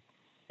leg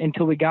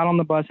until we got on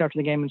the bus after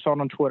the game and saw it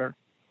on Twitter.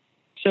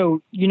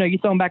 So, you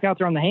throw him back out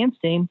there on the hands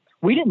team.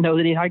 We didn't know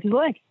that he hiked his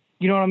leg.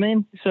 You know what I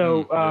mean?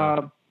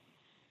 So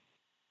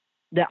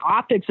the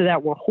optics of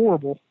that were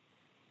horrible,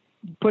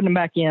 putting him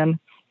back in.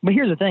 But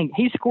here's the thing.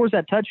 He scores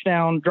that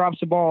touchdown, drops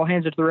the ball,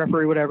 hands it to the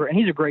referee, whatever, and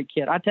he's a great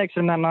kid. I texted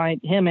him that night,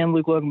 him and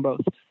Luke Logan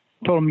both.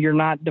 Told him, you're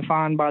not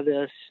defined by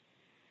this.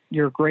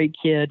 You're a great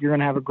kid. You're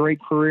going to have a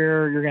great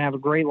career. You're going to have a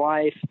great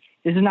life.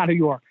 This is not who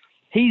you are.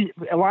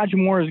 Elijah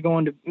Moore is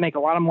going to make a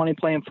lot of money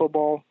playing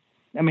football.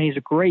 I mean, he's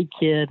a great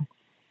kid.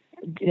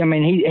 I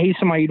mean, he's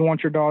somebody you'd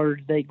want your daughter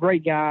to date.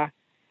 Great guy.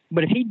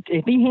 But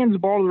if he hands the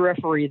ball to the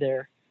referee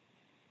there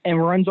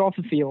and runs off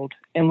the field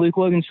and Luke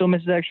Logan still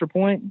misses the extra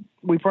point,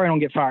 we probably don't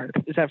get fired.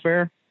 Is that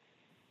fair?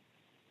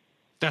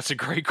 That's a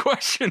great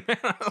question, man.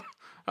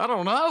 I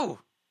don't know.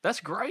 That's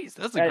great.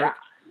 That's a great.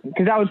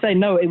 Because I would say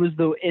no. It was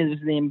the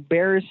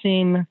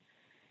embarrassing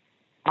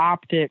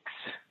optics.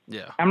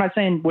 Yeah. I'm not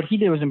saying what he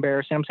did was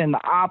embarrassing. I'm saying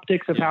the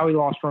optics of how he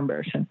lost were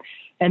embarrassing.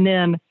 And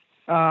then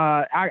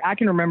I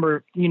can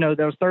remember, that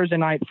was Thursday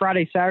night,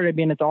 Friday, Saturday,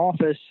 being at the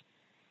office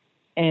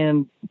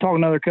and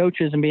talking to other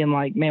coaches and being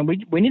like, man,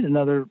 we need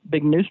another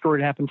big news story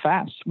to happen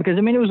fast. Because,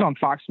 it was on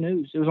Fox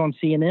News. It was on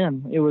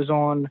CNN. It was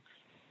on,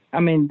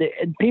 the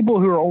people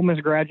who are Ole Miss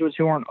graduates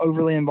who aren't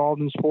overly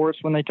involved in sports,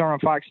 when they turn on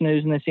Fox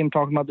News and they see him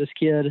talking about this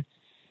kid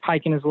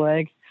hiking his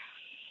leg,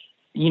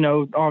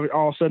 all of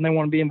a sudden they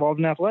want to be involved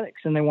in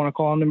athletics and they want to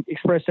call them to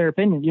express their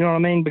opinion. You know what I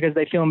mean? Because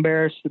they feel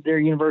embarrassed that their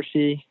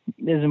university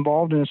is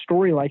involved in a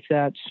story like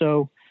that.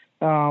 So,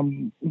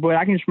 but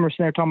I can just remember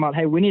sitting there talking about,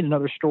 hey, we need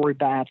another story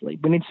badly.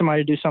 We need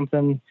somebody to do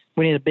something.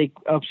 We need a big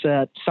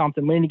upset,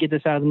 something. We need to get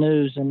this out of the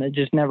news. And it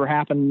just never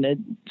happened. It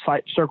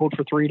circled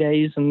for 3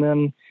 days. And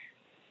then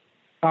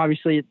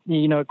obviously,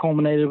 it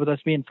culminated with us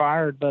being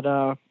fired.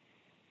 But,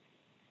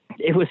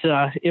 it was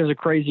a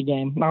crazy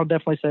game. I'll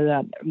definitely say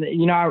that.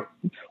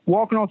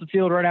 Walking off the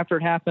field right after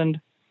it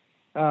happened,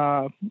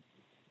 and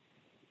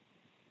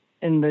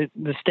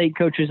the state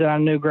coaches that I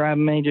knew grabbed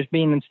me, just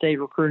being in state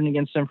recruiting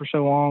against them for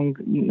so long.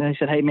 They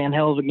said, "Hey, man,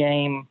 hell of a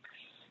game,"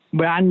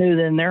 but I knew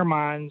that in their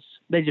minds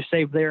they just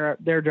saved their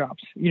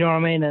jobs. You know what I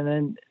mean? And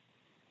then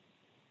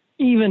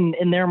even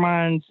in their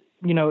minds,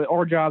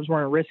 our jobs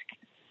weren't at risk,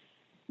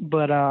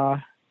 but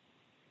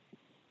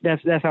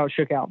that's how it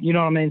shook out. You know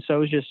what I mean?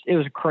 So it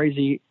was a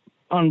crazy,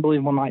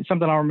 unbelievable night.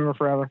 Something I'll remember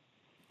forever.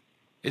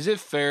 Is it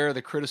fair,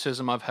 the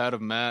criticism I've had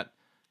of Matt,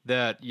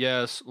 that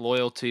yes,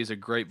 loyalty is a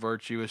great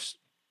virtuous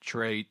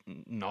trait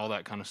and all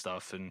that kind of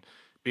stuff and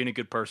being a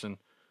good person,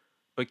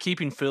 but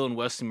keeping Phil and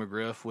Wesley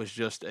McGriff was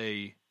just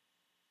a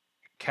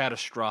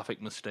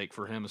catastrophic mistake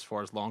for him as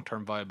far as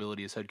long-term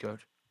viability as head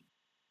coach?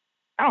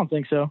 I don't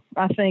think so.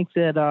 I think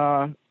that,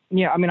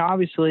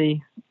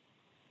 obviously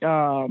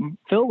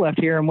Phil left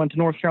here and went to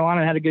North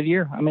Carolina and had a good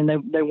year.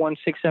 They won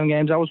 6-7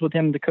 games. I was with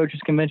him at the coaches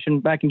convention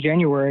back in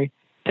January.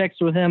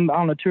 Texted with him,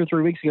 2 or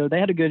 3 weeks ago. They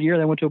had a good year.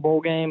 They went to a bowl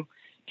game.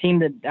 Team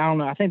that,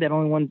 I think they'd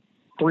only won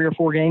 3 or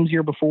 4 games the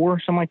year before,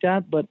 something like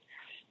that. But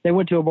they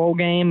went to a bowl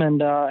game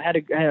and had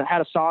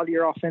a solid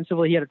year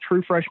offensively. He had a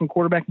true freshman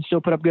quarterback and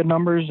still put up good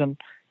numbers. And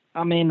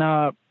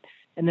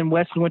and then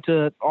Wesley went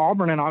to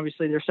Auburn, and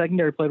obviously their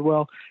secondary played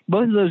well.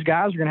 Both of those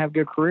guys are going to have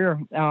good careers.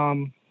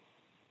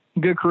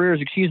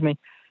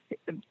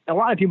 A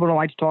lot of people don't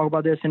like to talk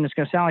about this, and it's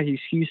going to sound like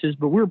excuses,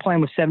 but we were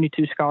playing with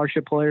 72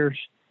 scholarship players,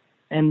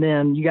 and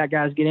then you got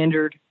guys get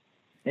injured,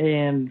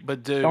 and all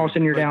of a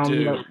sudden you're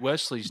down.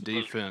 Wesley's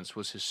defense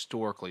was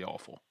historically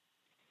awful.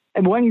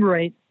 It wasn't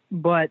great,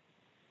 but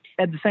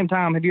at the same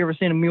time, have you ever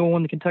seen a mule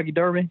win the Kentucky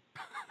Derby?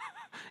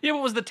 Yeah,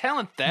 but was the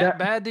talent that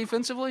bad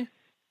defensively?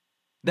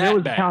 There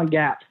was a talent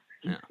gap.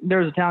 Yeah. There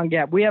was a talent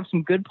gap. We have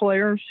some good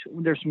players.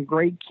 There's some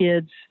great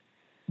kids,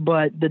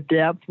 but the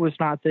depth was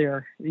not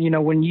there.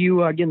 When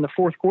you get in the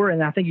fourth quarter,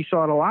 and I think you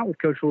saw it a lot with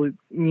Coach Luke,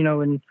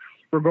 and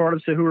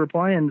regardless of who we're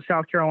playing,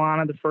 South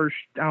Carolina, I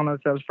don't know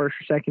if that was first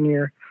or second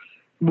year,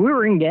 we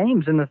were in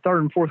games in the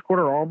third and fourth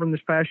quarter. Auburn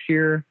this past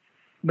year,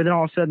 but then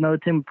all of a sudden another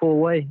team would pull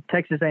away.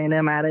 Texas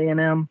A&M at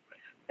A&M,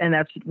 and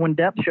that's when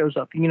depth shows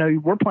up.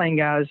 We're playing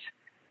guys,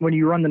 when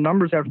you run the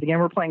numbers after the game,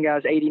 we're playing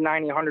guys 80,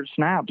 90, 100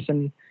 snaps,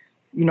 and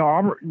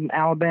Auburn,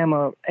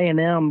 Alabama,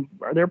 A&M,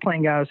 they're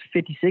playing guys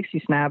 50,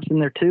 60 snaps,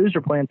 and their twos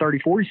are playing 30,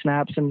 40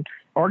 snaps, and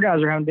our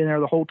guys haven't been there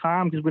the whole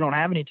time because we don't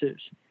have any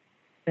twos.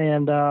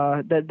 And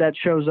that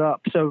shows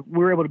up. So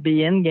we're able to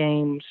be in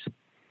games,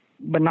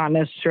 but not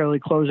necessarily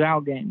close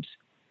out games.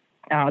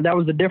 That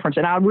was the difference.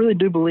 And I really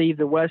do believe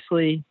that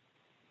Wesley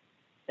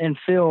and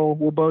Phil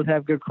will both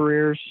have good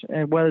careers,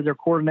 and whether they're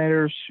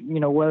coordinators,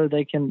 whether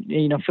they can,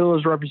 Phil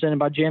is represented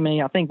by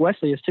Jimmy. I think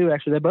Wesley is too,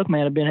 actually. They both may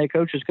have been head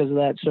coaches because of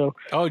that. So,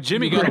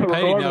 Jimmy got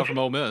paid now from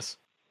Ole Miss.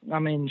 I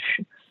mean,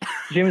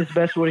 Jimmy's the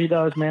best at what he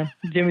does, man.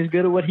 Jimmy's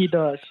good at what he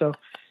does. So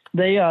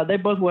they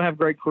both will have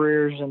great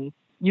careers. And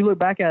you look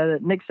back at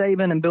it, Nick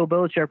Saban and Bill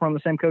Belichick were on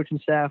the same coaching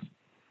staff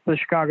for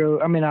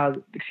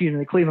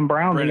the Cleveland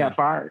Browns. They got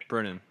fired.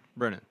 Brennan.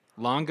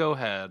 Longo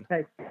had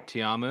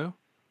Tiamu,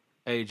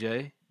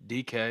 AJ,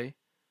 DK,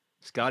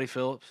 Scotty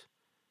Phillips.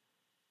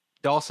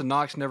 Dawson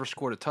Knox never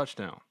scored a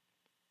touchdown.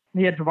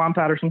 He had Javon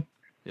Patterson.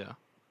 Yeah.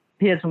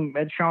 He had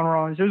Sean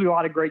Rollins. There's a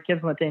lot of great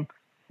kids on the team.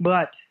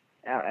 But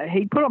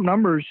he put up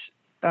numbers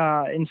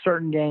in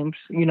certain games.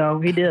 He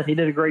did. He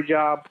did a great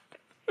job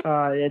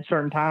at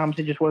certain times.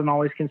 He just wasn't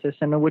always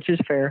consistent, which is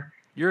fair.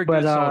 You're a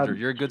good soldier.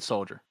 You're a good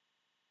soldier.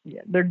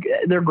 Yeah,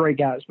 they're great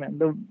guys, man.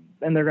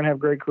 And they're going to have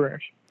great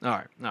careers.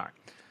 All right.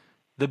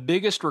 The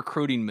biggest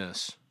recruiting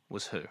miss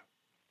was who?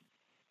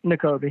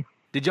 N'Kobe.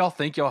 Did y'all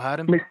think y'all had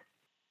him?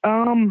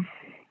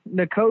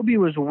 N'Kobe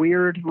was a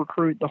weird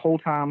recruit the whole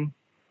time.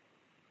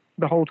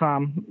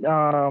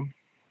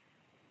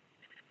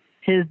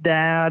 His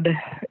dad,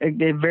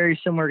 very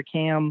similar to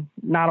Cam,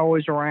 not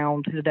always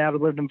around. His dad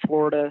lived in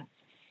Florida.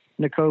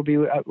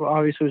 N'Kobe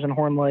obviously was in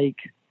Horn Lake.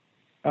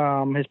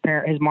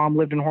 His mom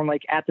lived in Horn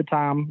Lake at the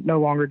time, no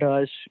longer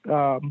does.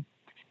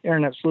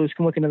 Internet sleuths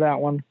can look into that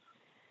one.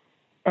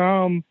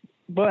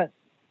 But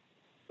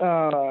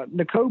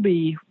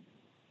N'Kobe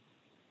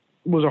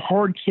was a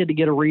hard kid to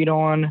get a read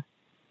on.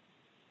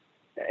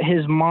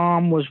 His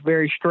mom was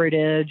very straight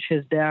edge.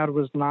 His dad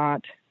was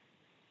not.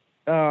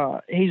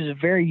 He's a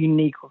very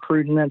unique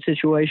recruit in that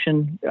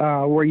situation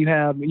where you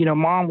have,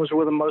 mom was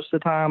with him most of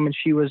the time and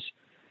she was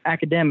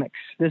academics.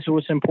 This is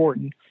what's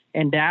important.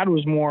 And dad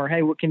was more,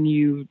 hey,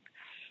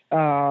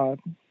 how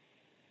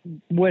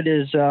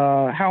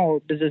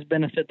does this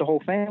benefit the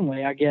whole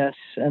family, I guess?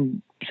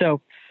 And so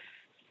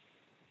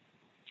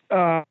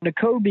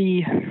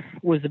N'Kobe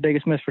was the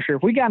biggest miss for sure.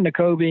 If we got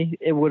N'Kobe,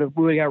 we would have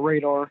got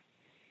Radar.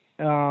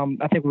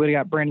 I think we would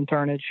have got Brandon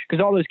Turnage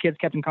because all those kids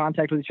kept in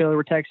contact with each other.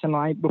 Were texting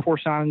night before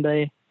signing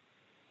day.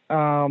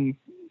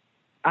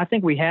 I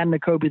think we had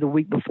N'Kobe the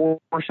week before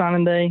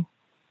signing day.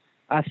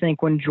 I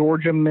think when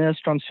Georgia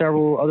missed on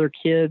several other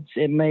kids,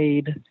 it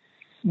made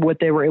what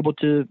they were able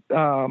to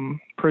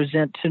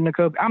present to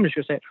N'Kobe. I'm just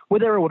going to say it. What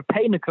they were able to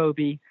pay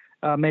N'Kobe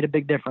made a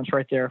big difference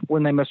right there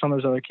when they missed on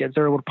those other kids. They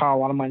were able to pile a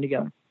lot of money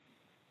together.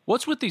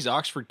 What's with these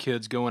Oxford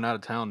kids going out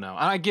of town now?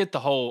 I get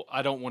the whole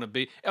I don't want to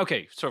be –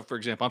 okay, so for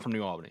example, I'm from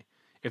New Albany.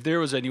 If there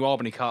was a New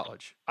Albany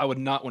college, I would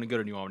not want to go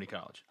to New Albany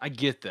College. I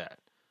get that.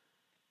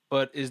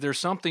 But is there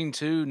something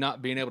to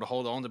not being able to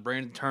hold on to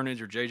Brandon Turnage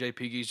or J.J.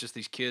 Peagy's, just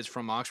these kids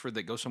from Oxford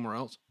that go somewhere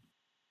else?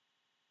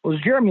 Well, it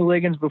was Jeremy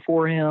Liggins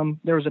before him.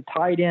 There was a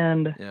tight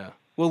end. Yeah.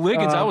 Well,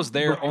 Liggins, I was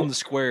there on the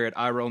square at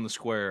Ira on the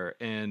Square,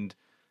 and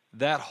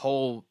that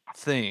whole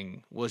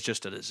thing was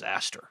just a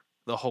disaster,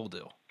 the whole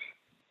deal.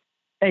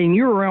 Hey, and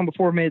you were around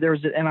before me.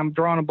 And I'm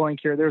drawing a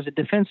blank here. There was a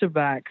defensive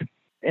back,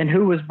 and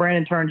who was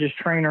Brandon Turnage's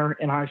trainer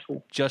in high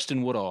school?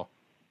 Justin Woodall.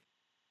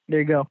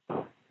 There you go.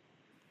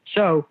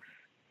 So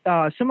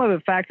some of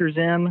it factors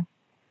in.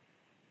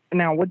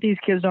 Now, what these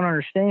kids don't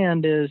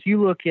understand is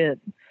you look at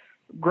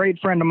great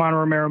friend of mine,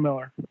 Romero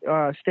Miller,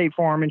 State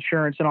Farm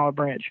Insurance and Olive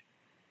Branch.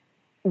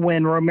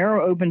 When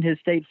Romero opened his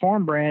State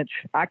Farm branch,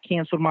 I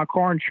canceled my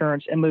car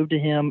insurance and moved to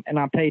him, and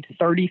I paid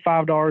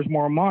 $35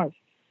 more a month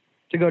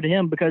to go to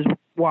him because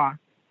why?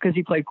 because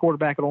he played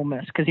quarterback at Ole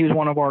Miss, because he was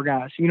one of our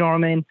guys. You know what I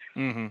mean?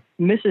 Mm-hmm.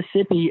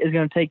 Mississippi is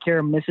going to take care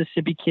of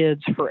Mississippi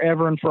kids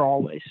forever and for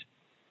always.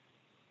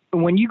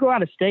 When you go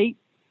out of state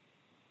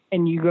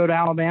and you go to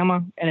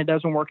Alabama and it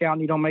doesn't work out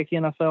and you don't make the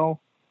NFL,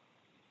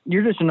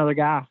 you're just another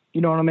guy.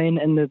 You know what I mean?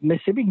 And the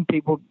Mississippi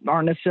people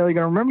aren't necessarily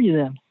going to remember you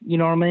then. You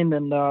know what I mean?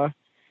 And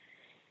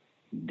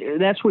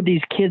that's what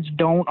these kids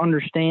don't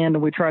understand.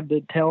 And we tried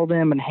to tell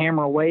them and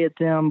hammer away at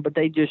them, but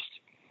they just –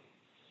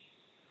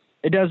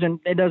 it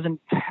doesn't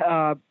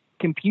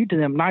compute to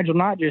them. Nigel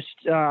Knott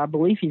I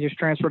believe he just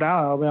transferred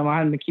out of Alabama. I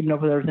haven't been keeping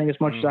up with everything as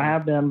much as I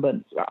have been, but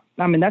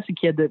I mean, that's a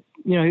kid that,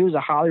 he was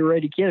a highly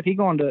rated kid. If he'd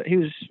gone to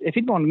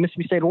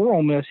Mississippi State or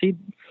Ole Miss, he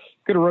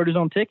could have wrote his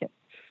own ticket.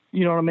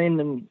 You know what I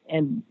mean?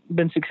 And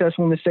been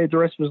successful in this state the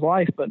rest of his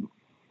life. But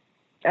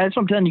that's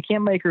what I'm telling you,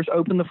 camp makers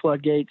open the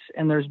floodgates,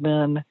 and there's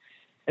been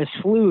a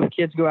slew of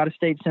kids go out of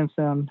state since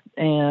then.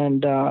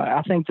 And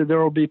I think that there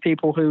will be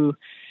people who,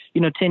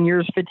 10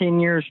 years, 15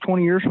 years,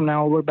 20 years from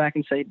now, will look back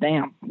and say,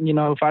 damn,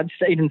 if I'd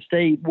stayed in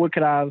state, what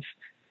could I've,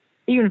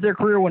 even if their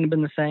career wouldn't have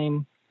been the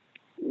same,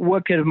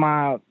 what could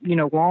my,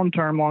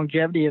 long-term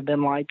longevity have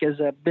been like as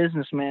a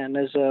businessman,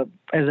 as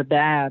a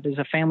dad, as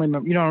a family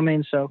member, you know what I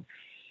mean? So,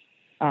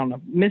 I don't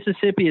know.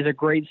 Mississippi is a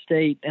great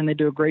state, and they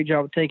do a great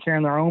job of taking care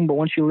of their own, but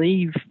once you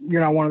leave,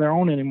 you're not one of their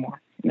own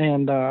anymore.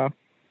 And,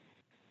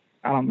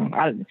 I don't know.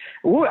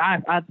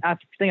 I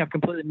think I've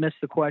completely missed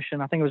the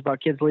question. I think it was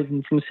about kids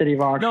leaving from the city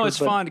of Oxford. No, it's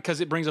fine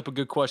because it brings up a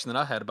good question that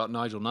I had about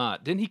Nigel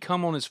Knott. Didn't he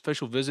come on his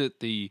official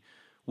visit the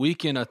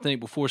weekend, I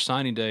think, before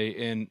signing day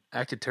and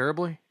acted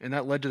terribly, and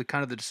that led to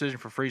the decision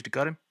for Freeze to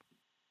cut him?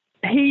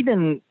 He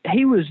didn't.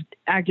 He was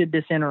acted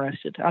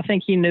disinterested. I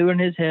think he knew in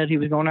his head he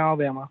was going to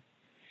Alabama,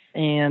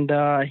 and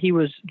he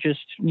was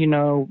just,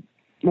 when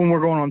we're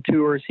going on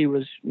tours, he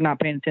was not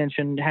paying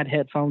attention, had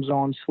headphones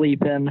on,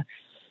 sleeping.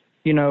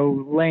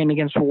 Laying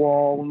against the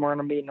wall when we're in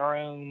a meeting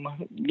room,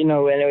 and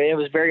it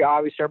was very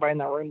obvious to everybody in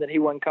that room that he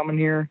wasn't coming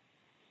here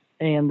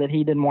and that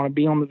he didn't want to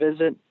be on the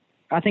visit.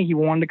 I think he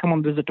wanted to come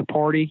on the visit to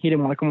party. He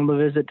didn't want to come on the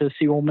visit to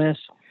see Ole Miss.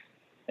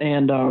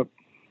 And,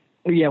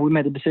 we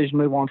made the decision to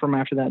move on from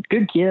him after that.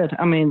 Good kid.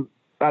 I mean,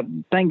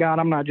 thank God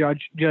I'm not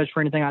judged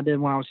for anything I did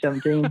when I was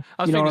 17.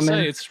 I was going to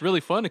say, it's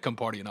really fun to come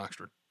party in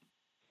Oxford.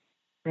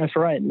 That's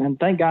right. And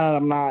thank God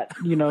I'm not,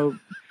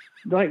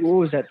 like, what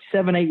was that,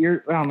 7, 8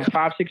 years, I don't know,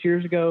 5, 6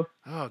 years ago?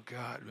 Oh,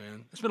 God,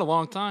 man. It's been a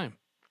long time.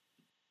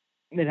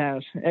 It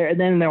has. And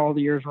then all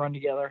the years run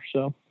together,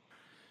 so.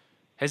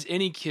 Has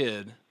any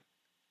kid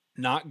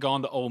not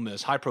gone to Ole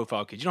Miss,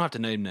 high-profile kids, you don't have to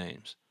name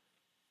names,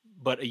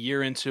 but a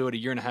year into it, a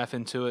year and a half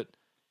into it,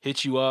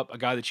 hit you up, a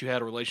guy that you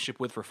had a relationship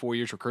with for 4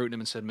 years, recruiting him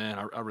and said, man,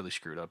 I really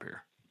screwed up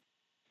here?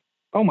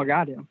 Oh, my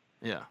God, yeah.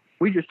 Yeah.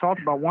 We just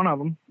talked about one of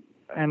them,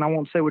 and I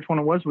won't say which one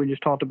it was we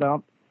just talked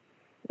about.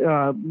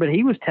 But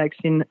he was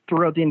texting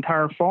throughout the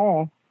entire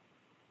fall,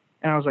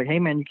 and I was like, hey,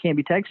 man, you can't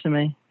be texting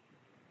me.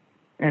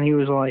 And he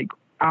was like,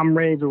 I'm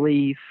ready to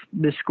leave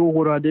this school.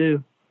 What do I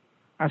do?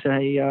 I said,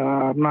 hey,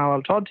 I'm not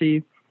allowed to talk to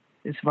you.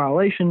 It's a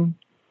violation.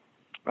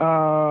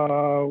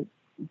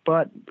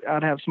 But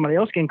I'd have somebody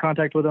else get in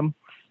contact with him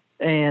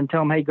and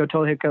tell him, hey, go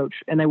tell the head coach.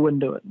 And they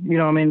wouldn't do it. You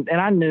know what I mean? And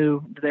I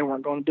knew that they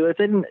weren't going to do it.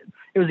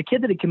 It was a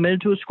kid that had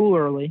committed to a school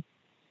early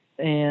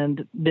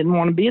and didn't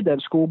want to be at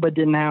that school, but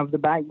didn't have the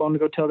backbone to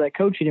go tell that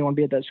coach he didn't want to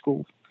be at that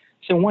school.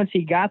 So once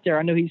he got there,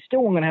 I knew he still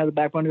wasn't going to have the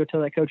backbone to go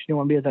tell that coach he didn't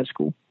want to be at that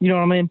school. You know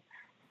what I mean?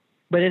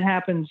 But it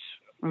happens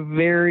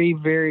very,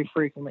 very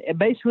frequently. And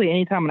basically,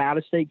 anytime an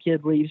out-of-state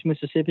kid leaves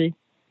Mississippi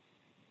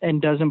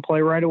and doesn't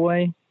play right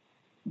away,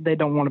 they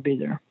don't want to be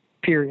there,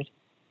 period.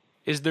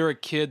 Is there a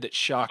kid that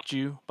shocked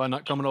you by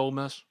not coming to Ole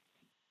Miss?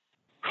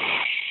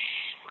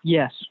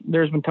 Yes,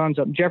 there's been tons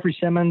of them. Jeffrey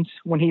Simmons,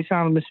 when he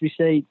signed with Mississippi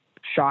State,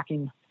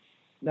 shocking.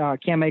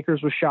 Cam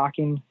Akers was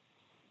shocking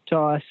to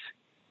us.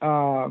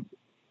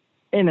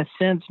 In a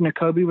sense,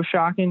 Nakobe was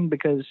shocking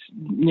because,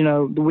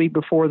 the week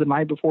before, the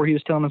night before, he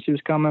was telling us he was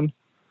coming.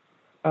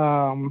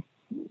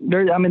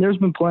 There's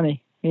been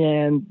plenty.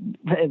 And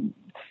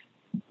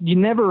you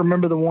never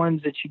remember the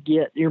ones that you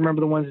get. You remember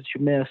the ones that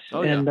you miss.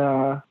 Oh,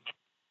 yeah.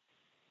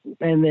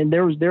 And then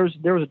there was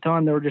a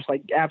ton that were just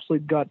like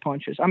absolute gut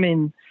punches. I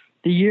mean,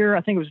 the year,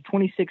 I think it was a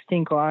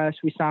 2016 class,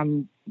 we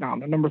signed,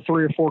 number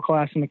 3 or 4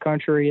 class in the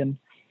country. And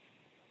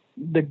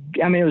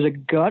it was a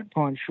gut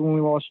punch when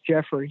we lost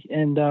Jeffrey,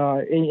 and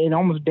it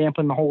almost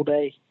dampened the whole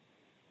day.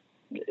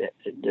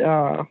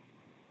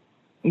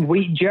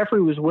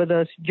 Jeffrey was with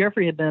us.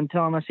 Jeffrey had been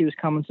telling us he was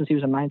coming since he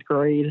was in 9th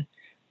grade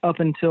up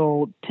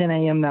until 10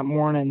 a.m. that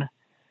morning.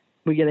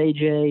 We get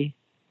AJ.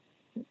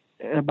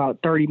 About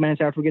 30 minutes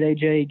after we get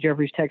AJ,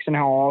 Jeffrey's texting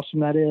how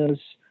awesome that is,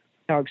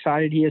 how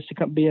excited he is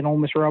to be an Ole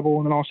Miss Rebel,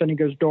 and then all of a sudden it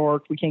goes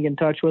dark. We can't get in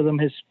touch with him.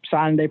 His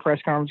signing day press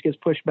conference gets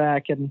pushed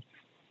back, and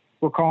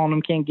we're calling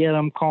him, can't get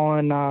him,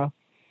 calling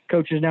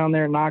coaches down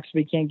there in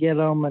Knoxville, can't get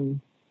him,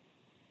 and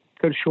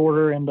Coach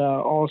Shorter, and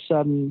all of a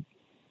sudden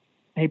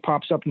he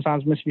pops up and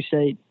signs Mississippi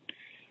State.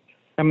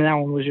 That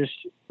one was just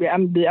 –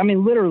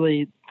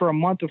 literally for a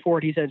month before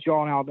it, he said, it's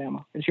y'all in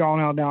Alabama. It's y'all in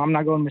Alabama. I'm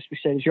not going to Mississippi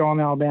State. It's y'all in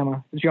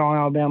Alabama. It's y'all in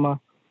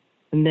Alabama.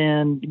 And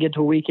then get to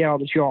a week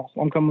out, it's y'all.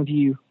 I'm coming with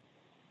you.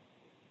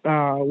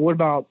 What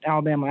about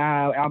Alabama?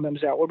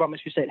 Alabama's out. What about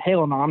Mississippi State?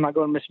 Hell no, I'm not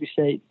going to Mississippi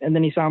State. And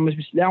then he signed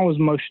Mississippi State. That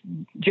was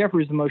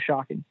Jeffrey's the most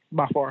shocking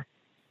by far.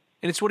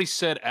 And it's what he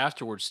said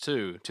afterwards,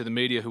 too, to the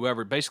media,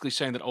 whoever, basically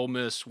saying that Ole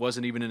Miss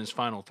wasn't even in his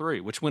final three,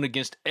 which went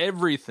against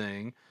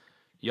everything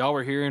y'all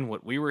were hearing,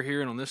 what we were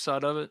hearing on this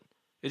side of it.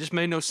 It just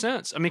made no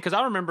sense. I mean, because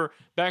I remember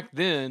back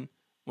then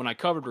when I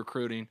covered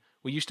recruiting,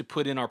 we used to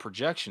put in our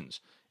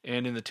projections.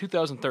 And in the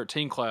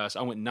 2013 class,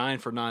 I went 9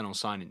 for 9 on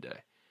signing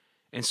day.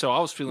 And so I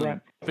was feeling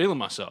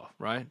myself,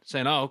 right?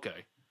 Saying, oh,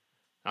 okay,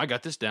 I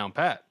got this down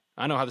pat.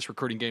 I know how this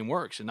recruiting game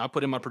works. And I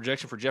put in my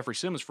projection for Jeffrey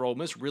Simmons for Ole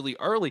Miss really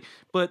early.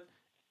 But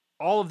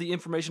all of the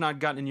information I'd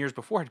gotten in years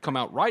before had come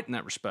out right in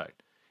that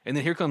respect. And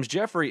then here comes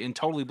Jeffrey and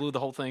totally blew the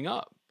whole thing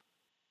up.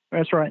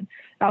 That's right.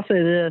 I'll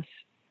say this.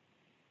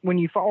 When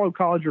you follow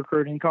college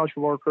recruiting, college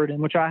football recruiting,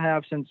 which I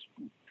have since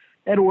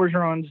Ed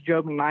Orgeron's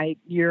Joe McKnight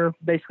year,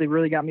 basically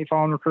really got me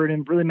following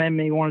recruiting, really made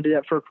me want to do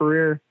that for a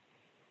career.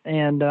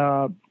 And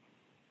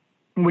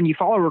when you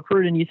follow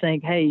recruiting, you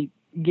think, hey,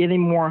 getting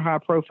more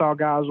high-profile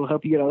guys will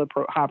help you get other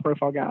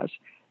high-profile guys.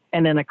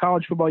 And in a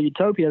college football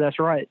utopia, that's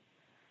right.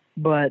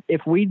 But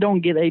if we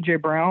don't get A.J.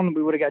 Brown,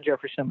 we would have got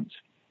Jeffrey Simmons.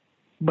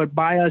 But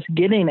by us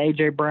getting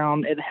A.J.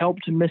 Brown, it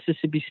helped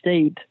Mississippi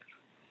State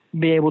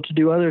be able to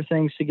do other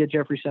things to get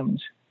Jeffrey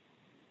Simmons.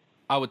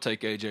 I would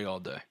take A.J. all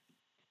day.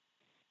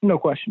 No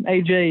question.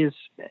 A.J. is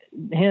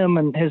him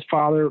and his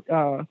father,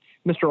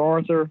 Mr.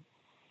 Arthur,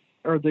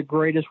 are the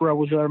greatest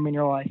rebels you'll ever meet in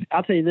your life.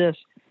 I'll tell you this.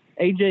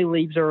 A.J.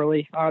 leaves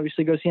early,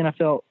 obviously goes to the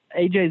NFL.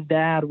 A.J.'s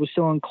dad was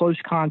still in close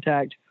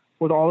contact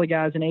with all the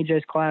guys in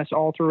A.J.'s class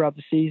all throughout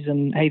the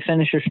season. Hey,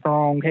 finish is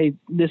strong. Hey,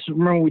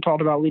 remember we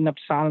talked about leading up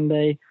to signing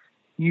day.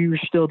 You're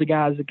still the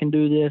guys that can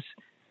do this.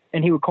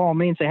 And he would call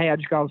me and say, hey, I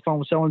just got off the phone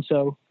with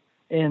so-and-so.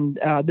 And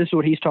this is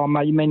what he's talking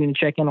about. You may need to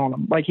check in on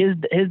him. Like his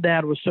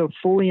dad was so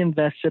fully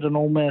invested in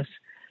Ole Miss.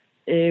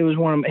 It was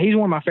he's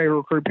one of my favorite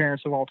recruit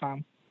parents of all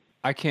time.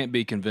 I can't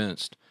be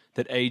convinced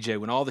that A.J.,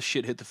 when all the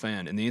shit hit the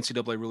fan and the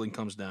NCAA ruling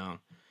comes down,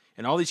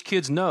 and all these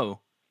kids know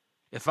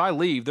if I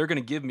leave, they're going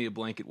to give me a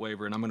blanket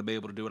waiver and I'm going to be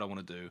able to do what I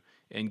want to do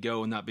and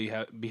go and not be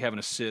having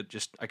to sit.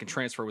 Just I can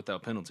transfer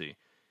without penalty.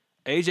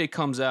 A.J.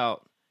 comes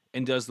out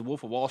and does the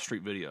Wolf of Wall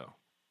Street video.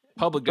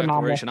 Public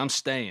declaration, I'm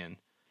staying.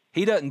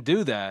 He doesn't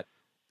do that.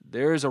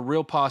 There's a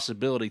real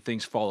possibility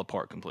things fall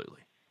apart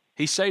completely.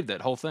 He saved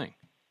that whole thing.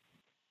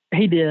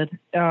 He did.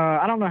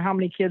 I don't know how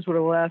many kids would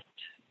have left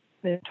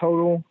in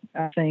total.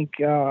 I think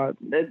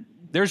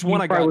there's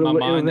one I got in my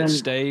mind that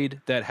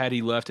stayed that had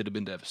he left, it would have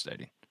been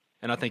devastating.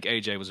 And I think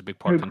A.J. was a big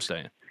part of him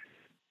staying.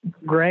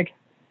 Greg?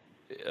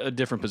 A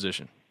different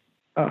position.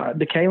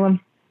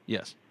 DeKalin?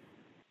 Yes.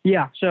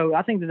 Yeah, so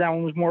I think that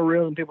one was more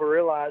real than people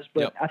realize,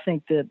 but I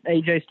think that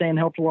A.J. staying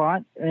helped a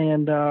lot,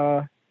 and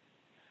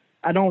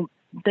I don't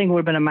think it would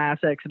have been a mass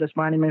exodus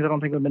by any means. I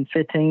don't think it would have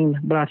been 15,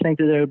 but I think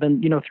that there would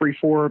have been, 3,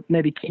 4,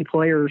 maybe key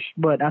players,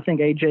 but I think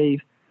A.J.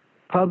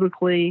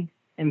 publicly,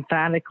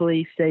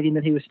 emphatically stating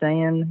that he was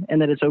staying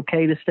and that it's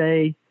okay to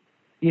stay,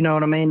 you know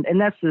what I mean?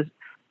 And that's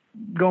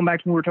going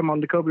back to when we were talking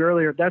about Jacoby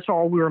earlier, that's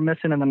all we were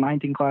missing in the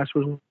 19 class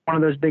was one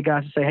of those big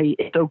guys to say, hey,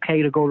 it's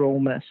okay to go to Ole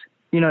Miss.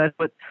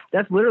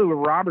 That's literally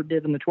what Robert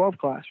did in the 12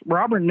 class.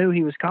 Robert knew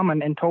he was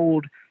coming and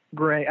told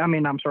Laramie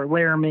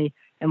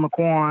and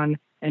Laquan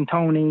and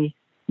Tony,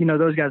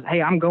 those guys,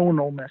 hey, I'm going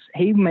to Ole Miss.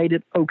 He made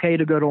it okay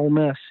to go to Ole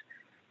Miss.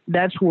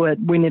 That's what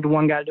we needed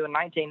one guy to do in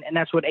 19, and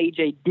that's what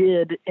A.J.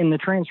 did in the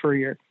transfer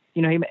year.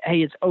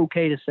 Hey, it's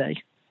okay to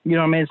stay. You know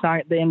what I mean? It's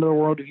not the end of the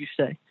world if you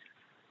stay.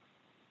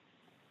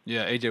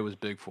 Yeah, A.J. was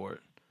big for it.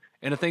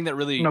 And the thing that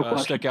really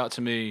stuck out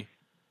to me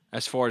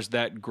as far as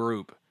that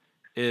group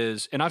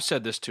is, and I've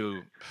said this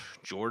to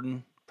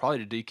Jordan,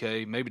 probably to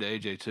DK, maybe to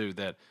A.J. too,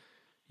 that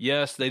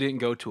yes, they didn't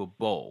go to a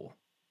bowl.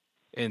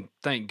 And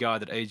thank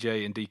God that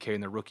A.J. and DK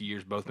in their rookie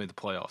years both made the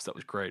playoffs. That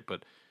was great.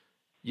 But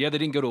yeah, they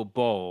didn't go to a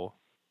bowl,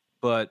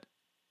 but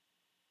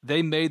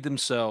they made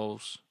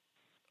themselves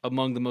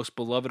among the most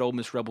beloved Ole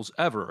Miss Rebels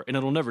ever. And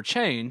it'll never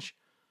change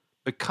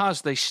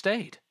because they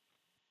stayed.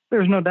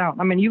 There's no doubt.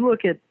 I mean, you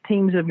look at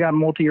teams that have got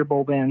multi-year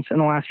bowl bans in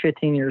the last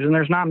 15 years, and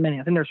there's not many.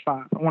 I think there's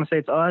 5. I want to say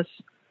it's us,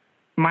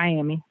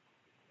 Miami.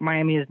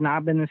 Miami has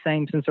not been the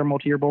same since their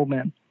multi-year bowl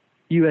ban.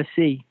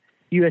 USC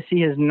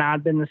has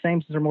not been the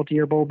same since their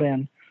multi-year bowl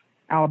ban.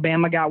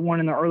 Alabama got one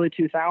in the early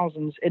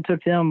 2000s. It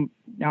took them,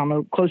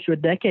 close to a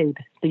decade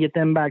to get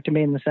them back to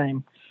being the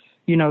same.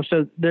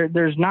 So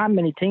there's not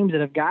many teams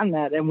that have gotten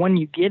that. And when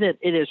you get it,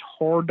 it is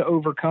hard to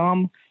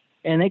overcome.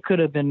 And it could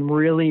have been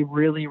really,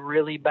 really,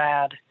 really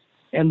bad.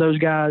 And those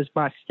guys,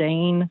 by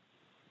staying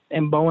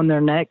and bowing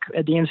their neck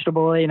at the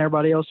NCAA and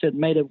everybody else, it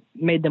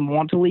made them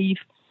want to leave.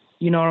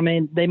 You know what I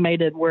mean? They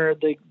made it where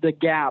the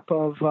gap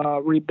of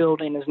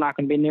rebuilding is not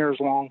going to be near as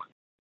long.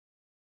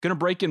 Going to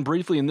break in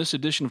briefly in this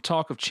edition of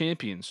Talk of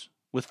Champions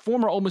with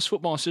former Ole Miss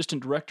football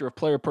assistant director of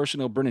player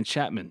personnel Brennan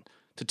Chapman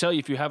to tell you,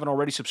 if you haven't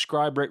already,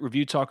 subscribe, rate,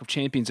 review Talk of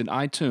Champions in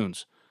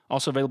iTunes.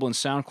 Also available in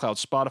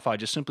SoundCloud, Spotify.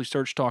 Just simply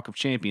search Talk of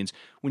Champions.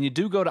 When you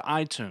do go to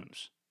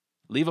iTunes,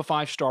 leave a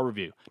 5-star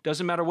review.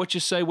 Doesn't matter what you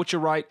say, what you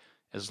write,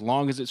 as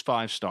long as it's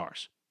 5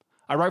 stars.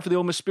 I write for the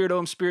Ole Miss Spirit,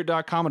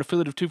 omspirit.com, an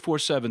affiliate of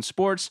 247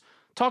 Sports.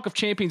 Talk of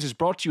Champions is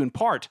brought to you in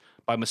part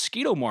by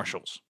Mosquito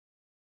Marshals.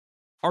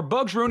 Are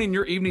bugs ruining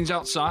your evenings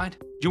outside?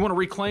 Do you want to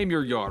reclaim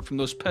your yard from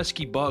those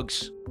pesky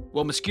bugs?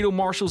 Well, Mosquito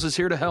Marshals is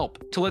here to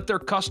help, to let their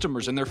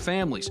customers and their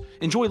families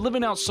enjoy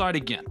living outside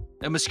again.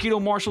 At Mosquito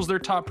Marshals, their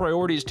top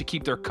priority is to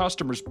keep their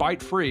customers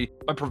bite-free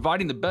by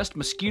providing the best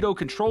mosquito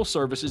control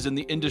services in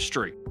the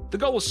industry. The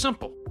goal is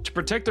simple, to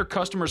protect their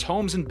customers'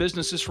 homes and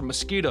businesses from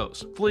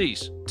mosquitoes,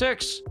 fleas,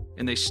 ticks,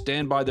 and they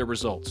stand by their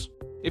results.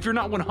 If you're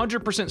not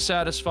 100%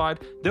 satisfied,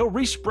 they'll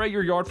respray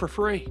your yard for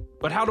free.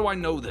 But how do I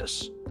know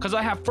this? Because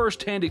I have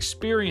first-hand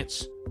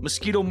experience.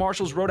 Mosquito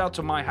Marshals rode out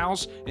to my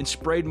house and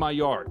sprayed my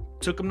yard.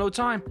 Took them no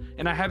time,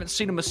 and I haven't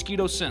seen a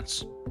mosquito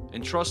since.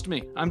 And trust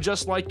me, I'm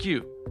just like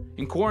you.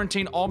 In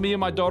quarantine, all me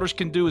and my daughters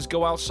can do is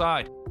go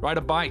outside, ride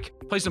a bike,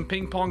 play some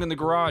ping pong in the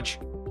garage.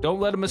 Don't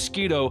let a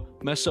mosquito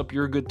mess up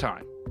your good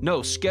time.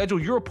 No,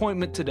 schedule your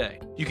appointment today.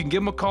 You can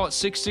give them a call at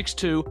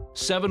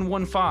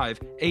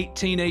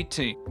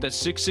 662-715-1818.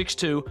 That's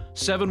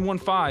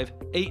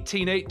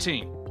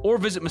 662-715-1818. Or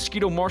visit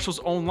Mosquito Marshals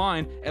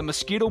online at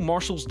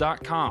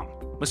mosquitomarshals.com.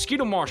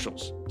 Mosquito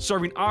Marshals,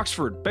 serving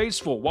Oxford,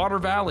 Batesville, Water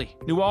Valley,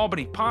 New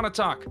Albany,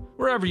 Pontotoc,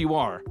 wherever you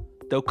are,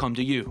 they'll come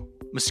to you.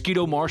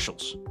 Mosquito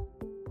Marshals.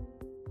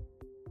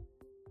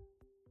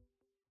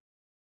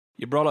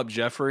 You brought up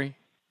Jeffrey.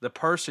 The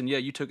person, yeah,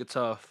 you took it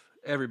tough.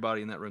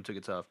 Everybody in that room took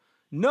it tough.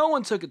 No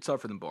one took it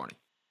tougher than Barney.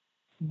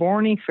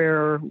 Barney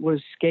Fair was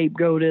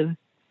scapegoated.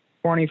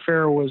 Barney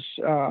Fair was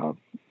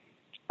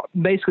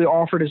basically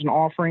offered as an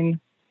offering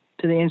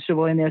to the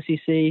NCAA and the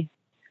SEC,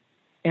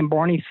 and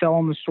Barney fell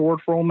on the sword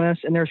for Ole Miss,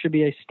 and there should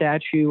be a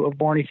statue of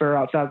Barney Fair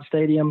outside the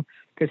stadium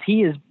because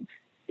he is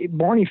 –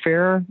 Barney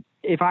Fair,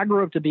 if I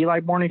grew up to be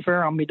like Barney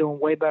Fair, I'm going to be doing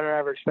way better than I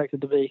ever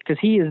expected to be because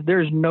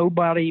there's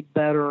nobody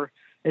better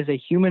as a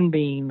human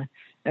being,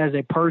 as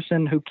a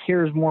person who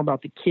cares more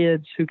about the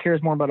kids, who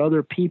cares more about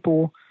other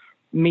people,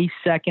 me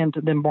second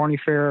than Barney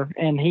Fair.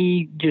 And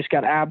he just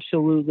got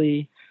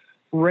absolutely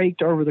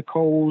raked over the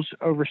coals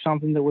over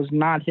something that was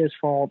not his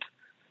fault,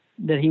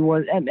 that he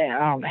was, and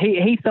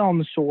he fell on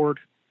the sword.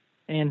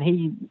 And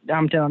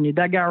I'm telling you,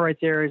 that guy right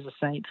there is a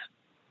saint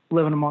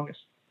living among us.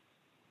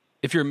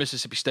 If you're a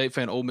Mississippi State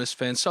fan, Ole Miss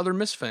fan, Southern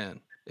Miss fan,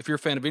 if you're a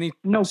fan of any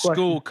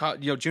school,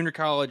 junior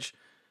college,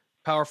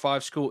 Power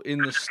 5 school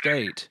in the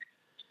state,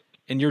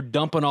 and you're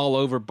dumping all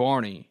over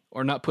Barney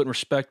or not putting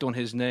respect on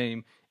his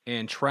name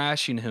and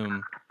trashing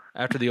him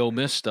after the Ole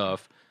Miss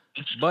stuff,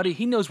 buddy,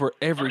 he knows where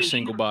every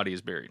single body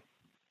is buried.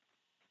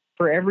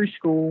 For every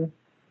school.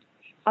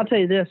 I'll tell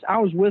you this. I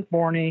was with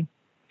Barney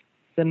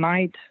the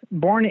night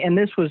Barney, and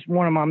this was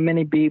one of my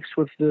many beefs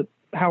with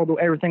how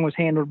everything was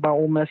handled by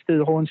Ole Miss through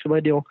the whole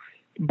NCAA deal.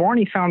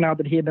 Barney found out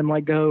that he had been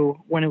let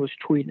go when it was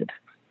tweeted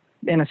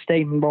in a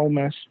statement by Ole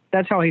Miss.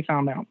 That's how he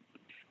found out.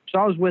 So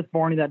I was with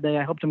Barney that day.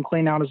 I helped him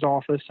clean out his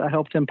office. I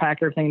helped him pack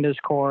everything into his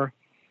car.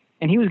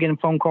 And he was getting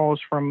phone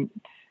calls from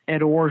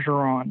Ed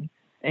Orgeron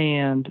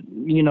and,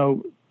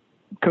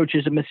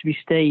 coaches at Mississippi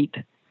State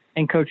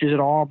and coaches at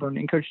Auburn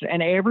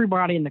and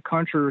everybody in the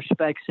country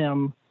respects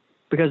him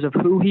because of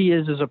who he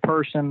is as a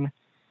person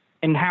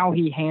and how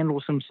he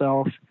handles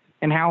himself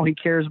and how he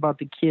cares about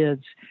the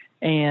kids.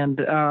 And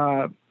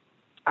I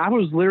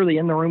was literally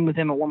in the room with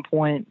him at one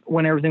point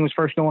when everything was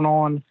first going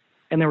on.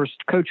 And there was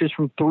coaches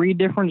from 3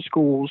 different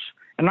schools.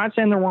 I'm not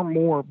saying there weren't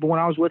more, but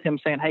when I was with him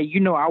saying, hey,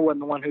 I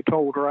wasn't the one who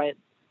told, right?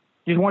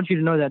 Just want you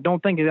to know that.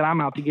 Don't think that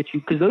I'm out to get you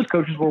because those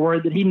coaches were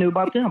worried that he knew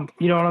about them.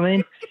 You know what I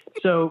mean?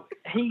 So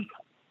he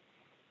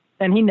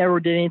never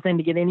did anything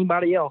to get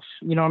anybody else.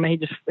 You know what I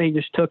mean? He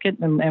just took it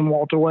and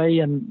walked away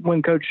and went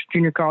and coached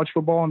junior college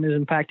football and is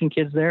impacting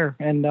kids there.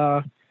 And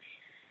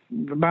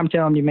I'm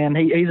telling you, man,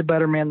 he's a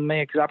better man than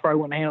me because I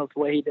probably wouldn't handle it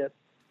the way he did.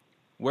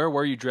 Where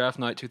were you draft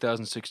night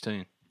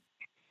 2016?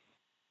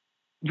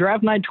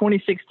 Draft night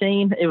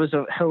 2016, it was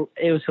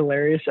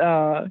hilarious.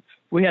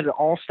 We had an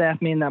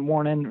all-staff meeting that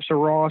morning. So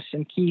Ross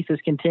and Keith does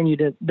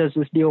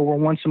this deal where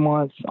once a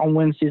month on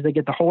Wednesdays they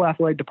get the whole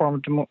athletic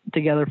department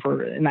together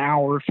for an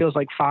hour. It feels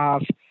like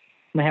 5. And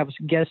they have a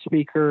guest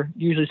speaker,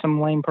 usually some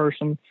lame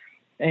person.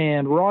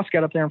 And Ross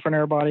got up there in front of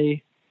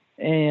everybody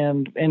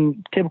and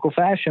in typical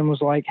fashion was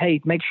like, hey,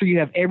 make sure you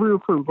have every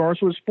recruit,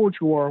 regardless of what sport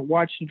you are,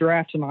 watch the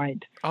draft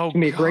tonight. Oh, it's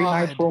going to be a great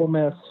night for Ole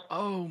Miss.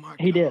 Oh, my God.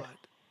 He did.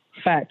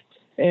 Fact.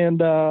 And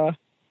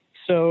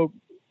so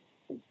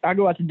I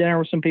go out to dinner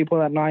with some people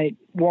that night,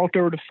 walked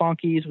over to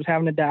Funky's, was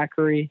having a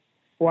daiquiri,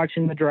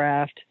 watching the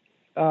draft.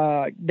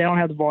 They don't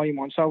have the volume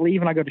on. So I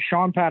leave and I go to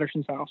Sean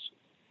Patterson's house.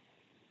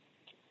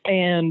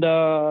 And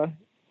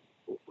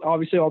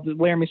obviously all the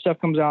Laramie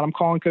stuff comes out. I'm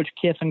calling Coach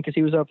Kiffin because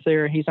he was up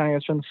there. He's not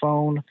answering the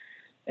phone.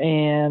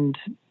 And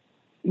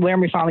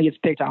Laramie finally gets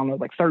picked, I don't know,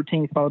 like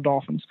 13th by the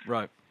Dolphins.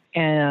 Right.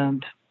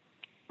 And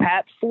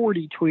Pat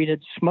Forty tweeted,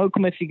 smoke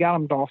them if you got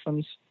them,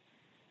 Dolphins.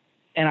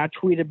 And I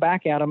tweeted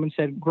back at him and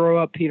said, grow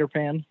up, Peter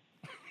Pan.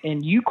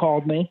 And you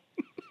called me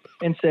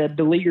and said,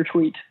 delete your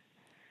tweet.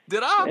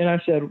 Did I? And I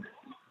said,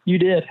 you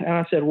did. And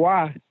I said,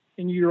 why?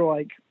 And you're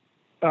like,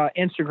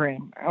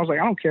 Instagram. I was like,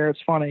 I don't care. It's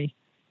funny.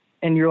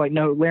 And you're like,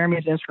 no,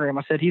 Laramie's Instagram.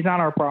 I said, he's not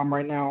our problem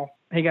right now.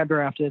 He got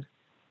drafted.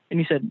 And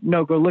you said,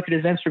 no, go look at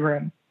his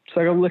Instagram. So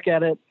I go look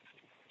at it,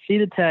 see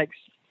the text,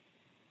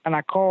 and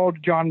I called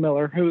John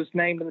Miller, who was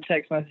named in the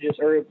text messages,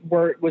 or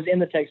was in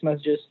the text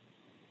messages.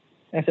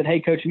 And I said, hey,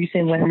 Coach, have you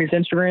seen Laramie's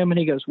Instagram? And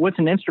he goes, what's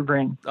an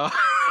Instagram? Oh.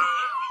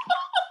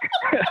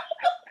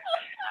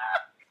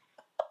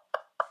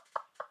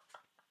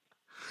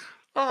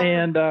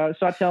 And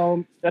so I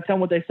tell him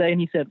what they say,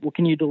 and he said, well,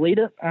 can you delete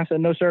it? I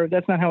said, no, sir,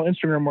 that's not how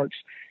Instagram works.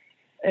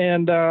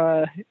 And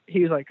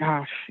he was like,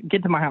 gosh,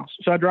 get to my house.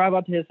 So I drive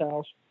up to his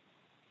house,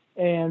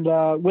 and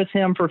with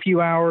him for a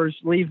few hours,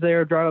 leave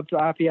there, drive up to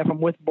the IPF.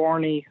 I'm with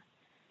Barney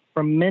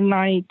from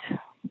midnight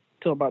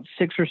till about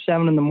 6 or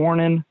 7 in the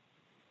morning,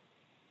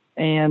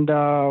 and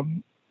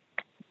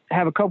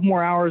have a couple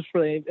more hours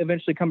before they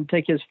eventually come to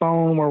take his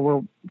phone, where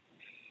we're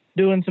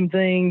doing some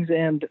things.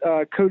 And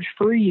Coach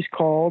Freeze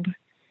called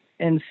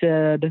and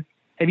said,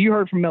 have you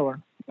heard from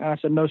Miller? I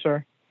said, no,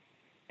 sir.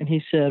 And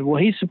he said,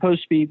 well, he's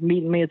supposed to be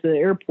meeting me at the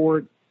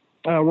airport.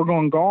 We're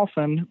going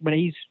golfing, but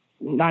he's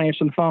not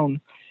answering the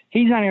phone.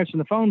 He's not answering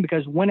the phone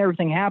because when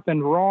everything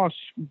happened, Ross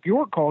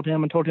Bjork called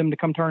him and told him to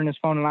come turn his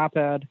phone and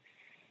iPad.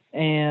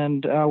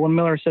 And when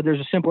Miller said there's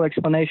a simple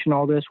explanation to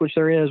all this, which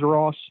there is,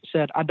 Ross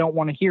said, I don't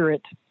want to hear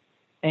it,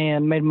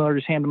 and made Miller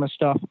just hand him his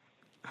stuff.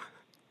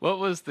 What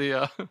was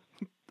the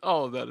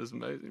all of that is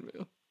amazing,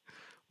 man.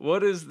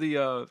 What is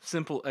the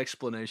simple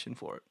explanation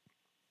for it?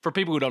 For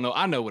people who don't know,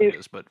 I know what it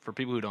is, but for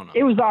people who don't know.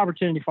 It was the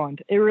Opportunity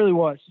Fund. It really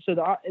was. So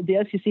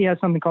the SEC has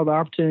something called the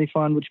Opportunity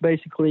Fund, which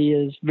basically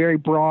is very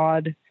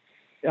broad.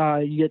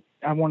 You get,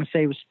 I want to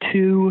say it was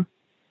 2.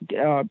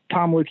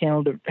 Tom Luke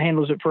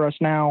handles it for us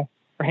now,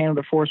 or handled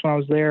it for us when I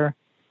was there.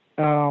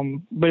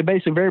 But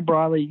basically, very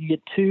broadly, you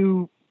get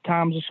 2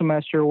 times a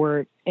semester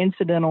where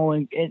incidental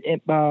and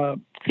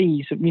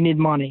fees, if you need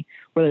money,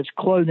 whether it's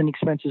clothing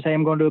expenses. Hey,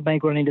 I'm going to a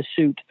banquet, I need a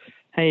suit.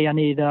 Hey, I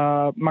need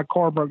my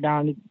car broke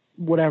down,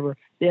 whatever.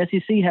 The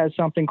SEC has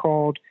something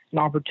called an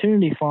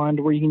Opportunity Fund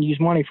where you can use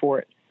money for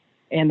it.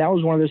 And that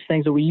was one of those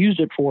things that we used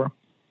it for,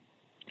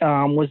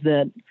 was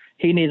that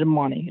he needed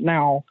money.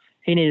 Now,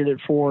 he needed it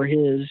for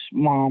his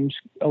mom's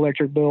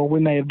electric bill. We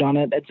may have done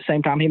it at the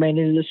same time. He may have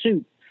needed a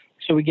suit.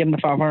 So we give him the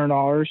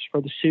 $500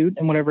 for the suit,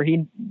 and whatever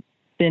he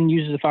then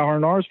uses the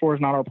 $500 for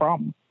is not our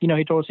problem. You know,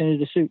 he told us he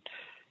needed a suit.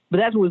 But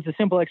that was the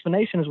simple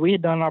explanation, is we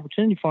had done an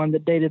Opportunity Fund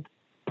that dated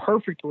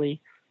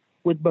perfectly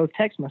with both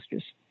text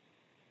messages.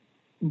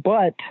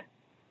 But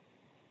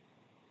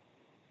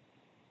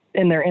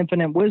in their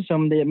infinite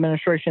wisdom, the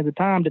administration at the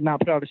time did not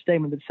put out a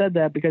statement that said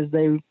that because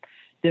they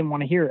didn't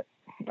want to hear it.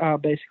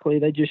 Basically,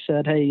 they just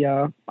said, hey,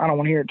 I don't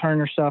want to hear it. Turn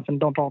your stuff and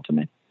don't talk to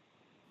me.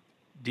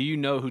 Do you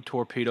know who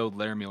torpedoed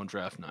Laramie on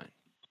draft night?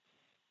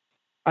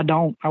 I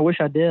don't. I wish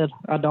I did.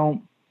 I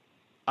don't.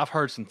 I've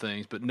heard some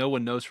things, but no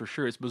one knows for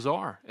sure. It's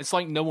bizarre. It's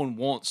like no one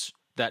wants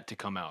that to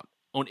come out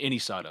on any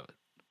side of it.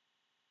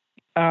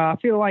 I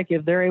feel like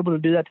if they're able to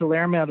do that to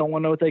Laramie, I don't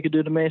want to know what they could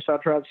do to me, so I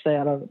try to stay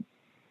out of it.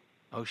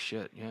 Oh,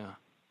 shit, yeah.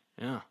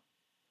 Yeah.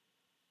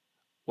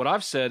 What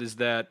I've said is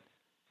that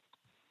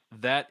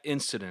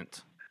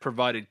incident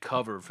provided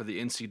cover for the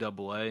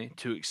NCAA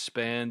to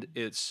expand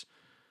its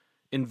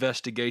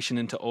investigation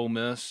into Ole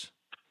Miss.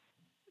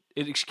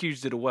 It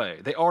excused it away.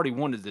 They already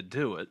wanted to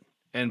do it,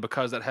 and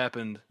because that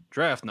happened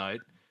draft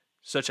night,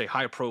 such a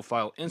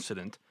high-profile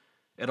incident,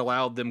 it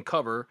allowed them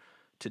cover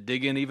to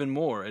dig in even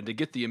more and to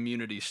get the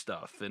immunity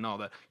stuff and all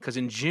that. Because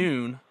in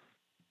June,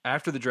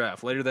 after the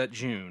draft,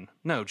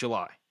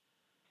 July,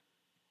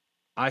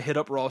 I hit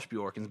up Ross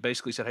Bjork and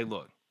basically said, hey,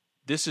 look,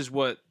 this is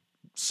what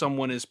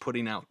someone is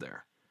putting out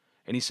there.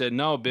 And he said,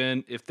 no,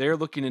 Ben, if they're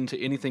looking into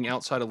anything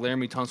outside of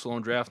Laramie Tunsil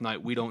on draft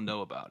night, we don't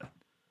know about it.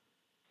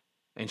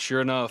 And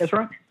sure enough, that's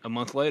right. A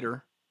month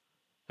later,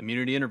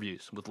 immunity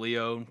interviews with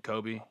Leo and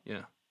Kobe,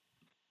 yeah.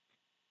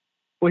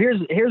 Well,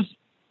 here's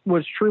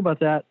what's true about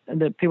that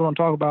people don't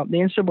talk about. The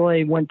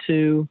NCAA went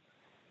to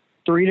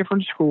 3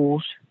 different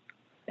schools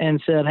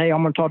and said, hey,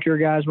 I'm going to talk to your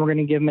guys, and we're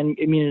going to give them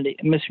immunity.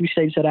 And Mississippi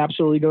State said,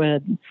 absolutely, go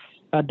ahead.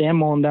 Dan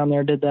Mullen down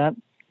there did that.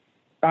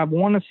 I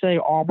want to say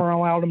Auburn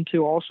allowed him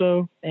to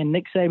also, and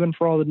Nick Saban,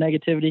 for all the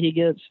negativity he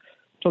gets,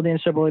 told the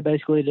NCAA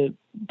basically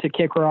to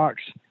kick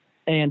rocks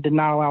and did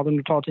not allow them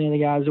to talk to any of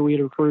the guys that we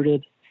had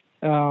recruited,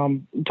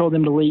 told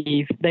them to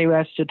leave. They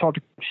asked to talk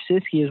to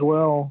Siski as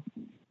well,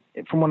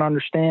 from what I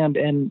understand,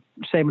 and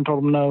Saban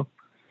told them no.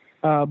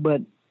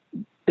 But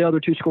the other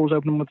 2 schools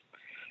opened them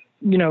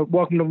with,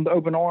 welcomed them with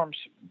open arms.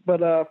 But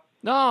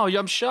no,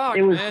 I'm shocked,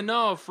 man.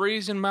 No,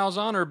 Freeze and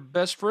Malzahn are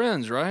best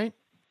friends, right?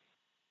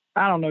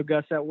 I don't know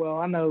Gus that well.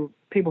 I know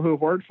people who have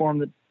worked for him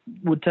that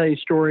would tell you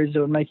stories that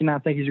would make you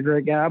not think he's a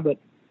great guy. But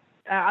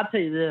I'll tell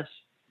you this.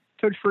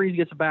 Coach Freeze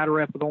gets a bad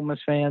rep with Ole Miss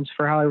fans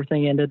for how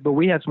everything ended, but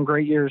we had some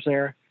great years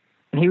there.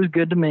 And he was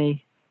good to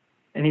me,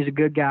 and he's a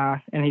good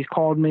guy. And he's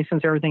called me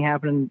since everything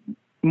happened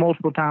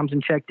multiple times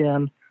and checked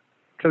in.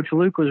 Coach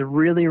Luke was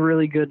really,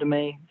 really good to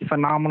me,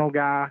 phenomenal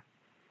guy.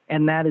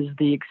 and that is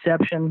the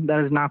exception.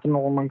 That is not the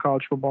norm in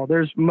college football.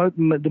 There's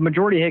the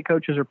majority of head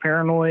coaches are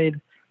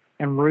paranoid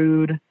and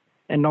rude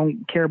and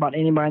don't care about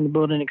anybody in the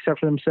building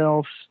except for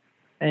themselves.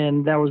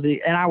 And I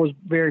was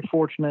very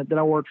fortunate that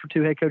I worked for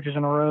 2 head coaches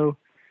in a row.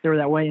 They were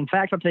that way. In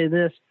fact, I'll tell you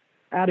this.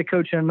 I had a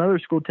coach in another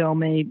school tell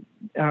me,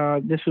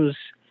 this was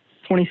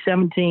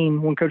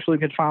 2017 when Coach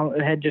Luke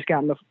had just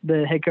gotten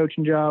the head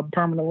coaching job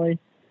permanently.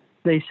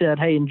 They said,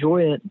 hey,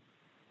 enjoy it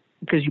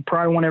because you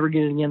probably won't ever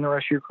get it again the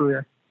rest of your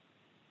career.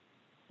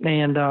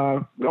 And,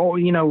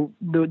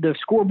 the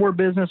scoreboard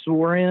business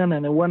we're in,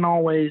 and it wasn't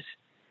always,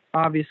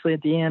 obviously,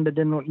 at the end, it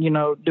didn't,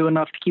 do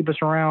enough to keep us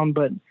around.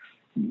 But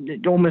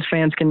Ole Miss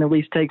fans can at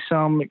least take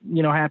some,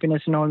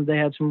 happiness knowing that they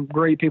had some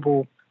great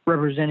people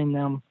representing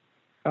them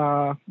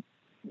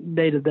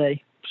day to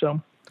day.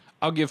 So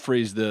I'll give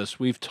Freeze this.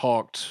 We've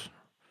talked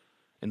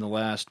in the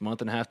last month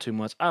and a half, 2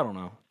 months. I don't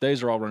know.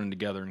 Days are all running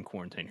together in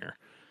quarantine here.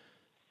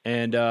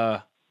 And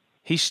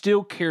he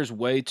still cares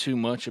way too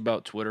much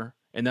about Twitter,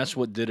 and that's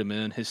what did him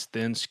in, his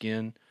thin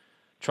skin,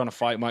 trying to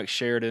fight Mike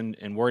Sheridan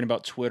and worrying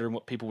about Twitter and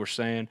what people were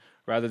saying,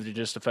 rather than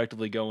just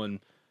effectively going,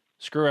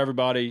 screw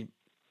everybody.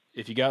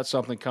 If you got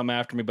something, come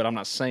after me, but I'm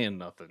not saying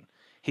nothing.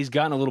 He's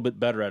gotten a little bit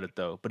better at it,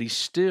 though, but he's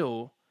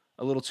still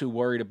a little too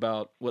worried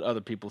about what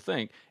other people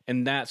think,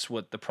 and that's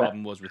what the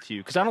problem was with Hugh.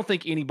 Because I don't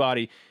think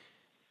anybody,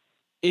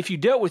 if you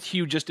dealt with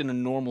Hugh just in a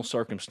normal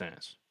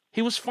circumstance,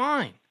 he was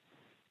fine.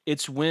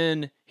 It's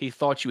when he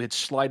thought you had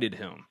slighted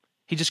him.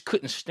 He just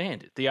couldn't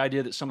stand it, the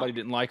idea that somebody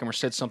didn't like him or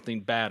said something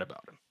bad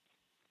about him.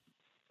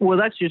 Well,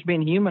 that's just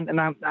being human, and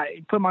I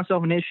put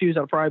myself in his shoes,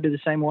 I'll probably be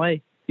the same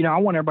way. I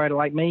want everybody to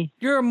like me.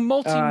 You're a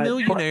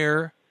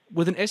multimillionaire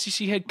with an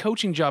SEC head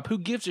coaching job. Who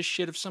gives a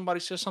shit if somebody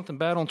says something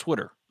bad on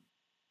Twitter?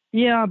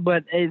 Yeah,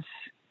 but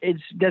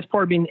that's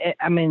part of being.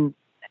 I mean,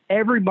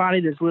 everybody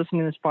that's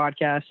listening to this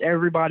podcast,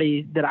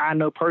 everybody that I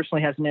know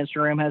personally has an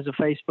Instagram, has a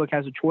Facebook,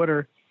 has a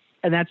Twitter,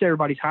 and that's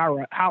everybody's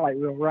highlight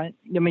reel, right?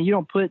 I mean, you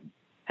don't put,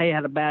 hey, I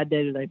had a bad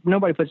day today.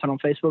 Nobody puts it on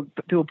Facebook.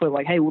 People put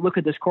like, hey, well, look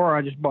at this car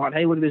I just bought.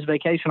 Hey, look at this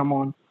vacation I'm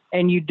on.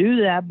 And you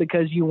do that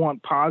because you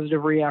want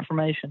positive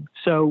reaffirmation.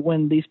 So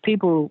when these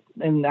people,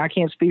 and I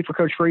can't speak for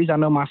Coach Freeze, I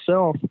know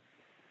myself,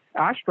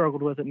 I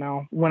struggled with it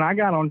now. When I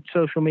got on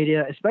social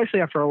media, especially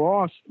after a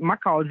loss, my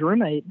college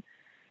roommate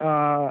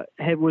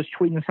was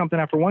tweeting something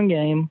after one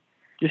game,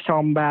 just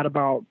talking bad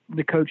about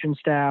the coaching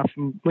staff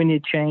and we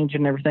need change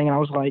and everything. And I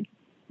was like,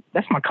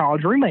 that's my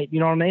college roommate, you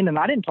know what I mean? And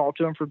I didn't talk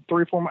to him for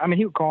 3 or 4 months. I mean,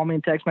 he would call me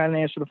and text me, I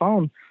didn't answer the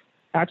phone.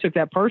 I took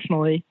that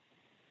personally.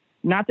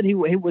 Not that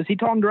he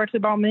talking directly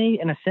about me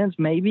in a sense,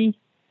 maybe,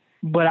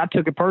 but I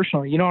took it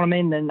personally. You know what I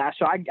mean? And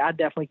so I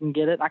definitely can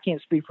get it. I can't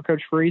speak for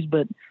Coach Freeze,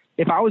 but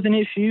if I was in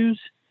his shoes,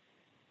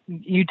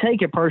 you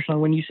take it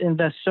personally when you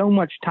invest so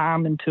much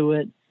time into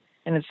it,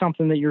 and it's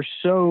something that you're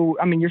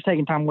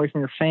taking time away from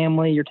your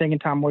family, you're taking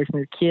time away from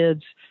your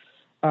kids,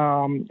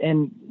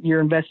 and you're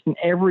investing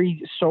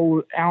every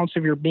ounce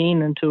of your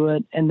being into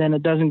it, and then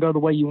it doesn't go the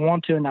way you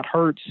want to, and that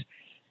hurts.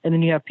 And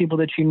then you have people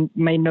that you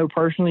may know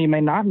personally, you may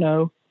not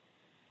know,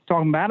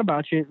 talking bad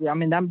about you. I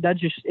mean, that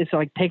just, it's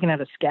like taking out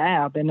a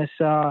scab, and it's,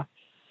 I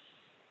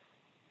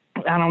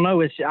don't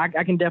know.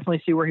 I can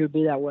definitely see where he would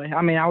be that way.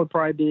 I mean, I would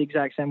probably be the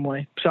exact same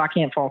way, so I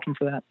can't fault him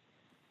for that.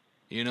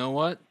 You know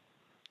what?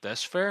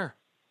 That's fair.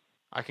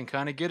 I can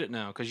kind of get it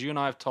now, because you and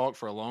I have talked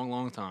for a long,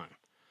 long time,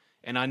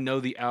 and I know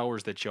the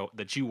hours that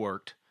you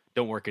worked.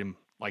 Don't work in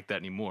like that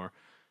anymore.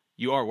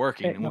 You are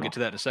working, and we'll get to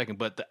that in a second,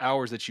 but the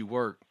hours that you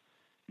work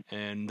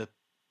and the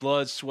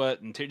blood,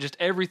 sweat, and just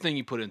everything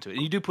you put into it.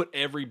 And you do put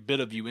every bit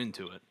of you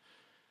into it.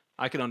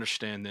 I can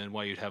understand then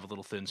why you'd have a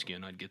little thin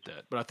skin. I'd get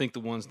that. But I think the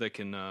ones that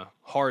can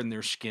harden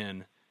their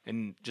skin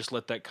and just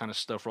let that kind of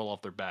stuff roll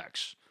off their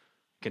backs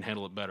can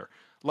handle it better.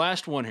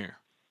 Last one here.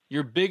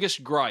 Your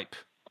biggest gripe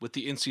with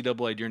the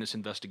NCAA during this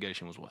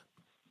investigation was what?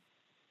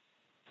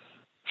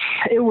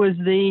 It was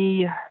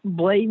the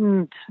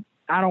blatant,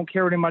 I don't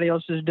care what anybody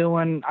else is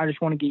doing, I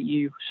just want to get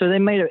you. So they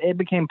made it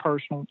became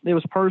personal. It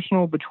was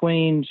personal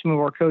between some of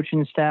our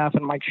coaching staff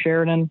and Mike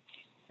Sheridan,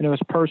 and it was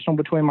personal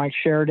between Mike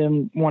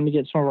Sheridan wanting to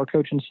get some of our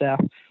coaching staff.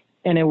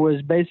 And it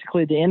was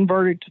basically the end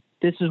verdict,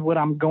 this is what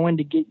I'm going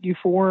to get you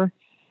for,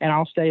 and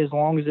I'll stay as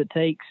long as it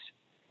takes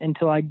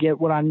until I get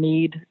what I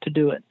need to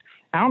do it.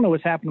 I don't know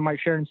what's happened to Mike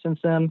Sheridan since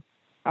then.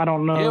 I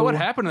don't know. Yeah, what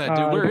happened to that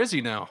dude? Where is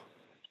he now?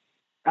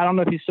 I don't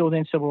know if he's still with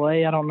the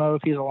NCAA. I don't know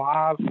if he's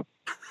alive.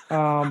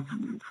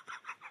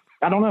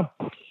 I don't know.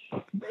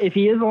 If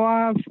he is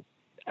alive,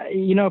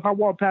 if I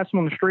walked past him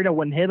on the street, I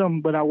wouldn't hit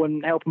him, but I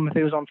wouldn't help him if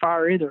he was on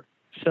fire either.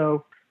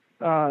 So,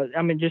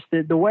 just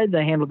the way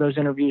they handled those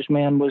interviews,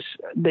 man, was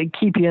they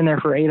keep you in there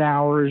for 8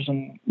 hours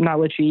and not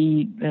let you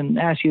eat and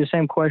ask you the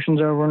same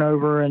questions over and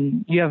over.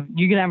 And you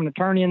can have an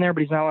attorney in there,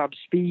 but he's not allowed to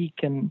speak.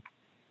 And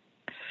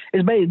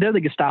they're the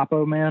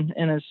Gestapo, man.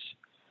 And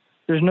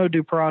there's no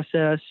due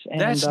process. And,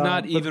 that's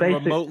not even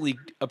remotely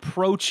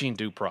approaching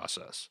due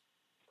process.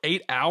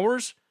 8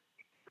 hours?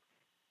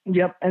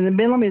 Yep. And then,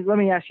 Ben, let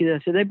me ask you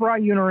this. If they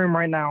brought you in a room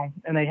right now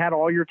and they had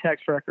all your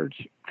text records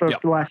for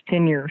the last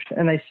 10 years,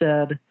 and they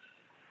said,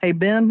 Hey,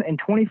 Ben, in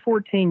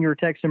 2014, you were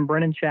texting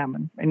Brennan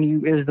Chapman,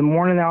 and it was the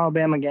morning of the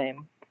Alabama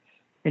game,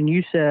 and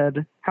you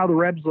said, how the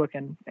Rebs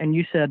looking? And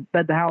you said,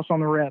 bet the house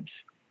on the Rebs.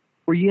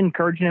 Were you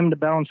encouraging him to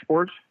bet on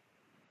sports?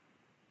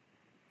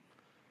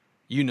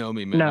 You know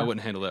me, man. No. I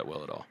wouldn't handle that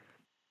well at all.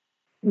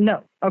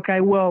 No.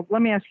 Okay, well,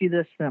 let me ask you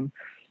this then.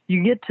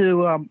 You get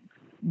to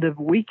the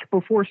week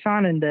before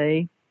signing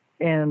day,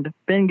 and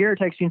Ben Garrett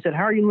texted you and said,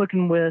 how are you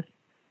looking with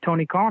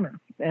Tony Connor?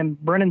 And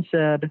Brennan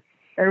said,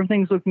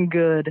 everything's looking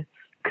good.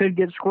 Could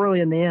get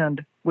squirrely in the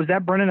end. Was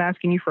that Brennan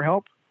asking you for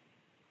help?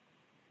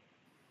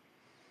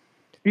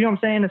 You know what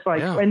I'm saying? It's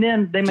like, and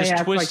then they may just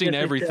ask twisting like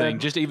everything,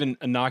 just even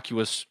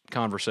innocuous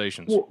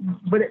conversations. Well,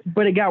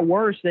 but it got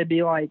worse. They'd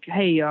be like,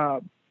 hey,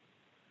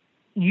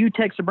 you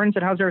texted Brennan,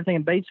 said, how's everything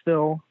in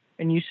Batesville?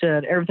 And you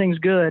said, everything's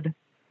good.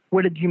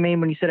 What did you mean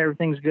when you said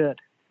everything's good?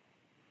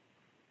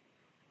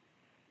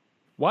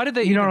 Why did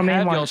they even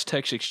have y'all's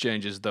text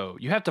exchanges, though?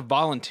 You have to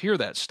volunteer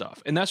that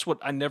stuff. And that's what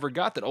I never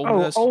got, that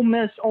Ole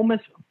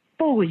Miss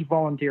fully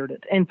volunteered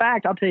it. In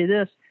fact, I'll tell you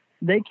this.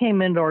 They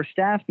came into our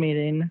staff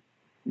meeting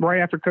right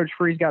after Coach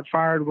Freeze got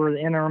fired. We're the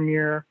interim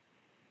year.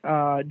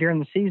 During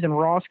the season,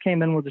 Ross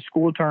came in with the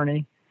school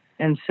attorney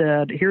and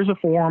said, here's a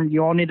form.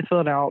 You all need to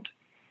fill it out.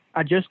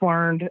 I just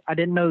learned, I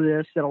didn't know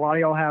this, that a lot of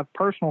y'all have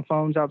personal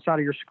phones outside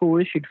of your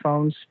school-issued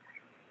phones.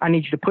 I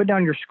need you to put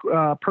down your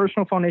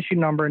personal phone issue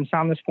number and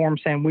sign this form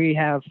saying we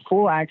have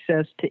full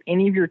access to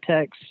any of your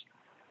texts,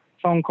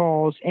 phone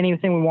calls,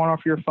 anything we want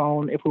off your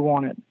phone if we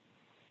want it.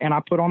 And I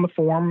put on the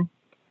form,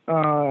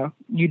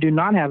 you do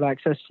not have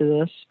access to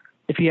this.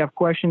 If you have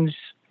questions,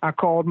 I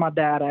called my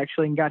dad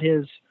actually and got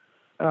his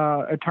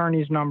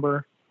attorney's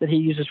number that he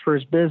uses for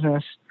his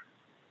business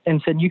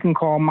and said, you can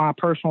call my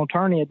personal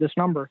attorney at this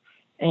number.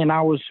 And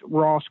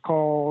Ross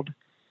called,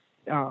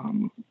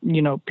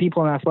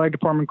 people in the athletic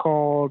department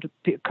called,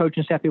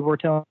 coaching staff people were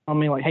telling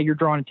me like, hey, you're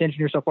drawing attention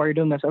to yourself while you're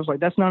doing this. I was like,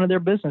 that's none of their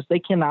business. They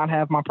cannot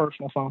have my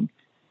personal phone.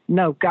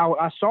 No,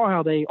 I saw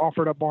how they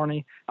offered up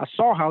Barney. I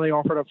saw how they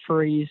offered up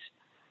Freeze.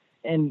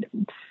 And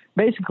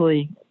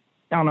basically,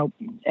 I don't know,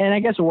 and I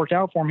guess it worked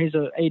out for him. He's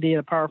an AD at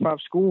a Power 5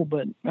 school,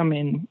 but, I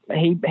mean,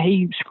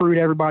 he screwed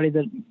everybody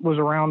that was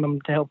around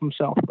him to help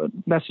himself. But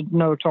that's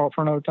another talk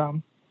for another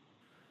time.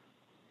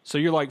 So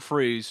you're like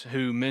Freeze,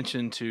 who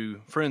mentioned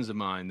to friends of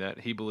mine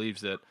that he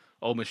believes that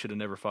Ole Miss should have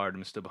never fired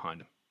him and stood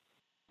behind him.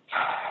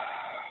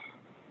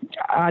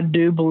 I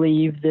do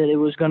believe that it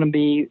was going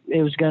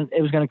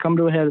to come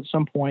to a head at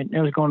some point.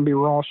 It was going to be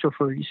Ross or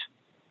Freeze,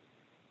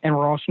 and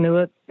Ross knew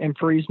it, and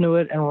Freeze knew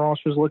it, and Ross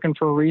was looking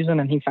for a reason,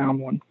 and he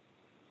found one.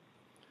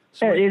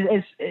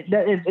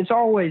 It's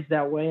always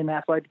that way in the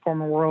athletic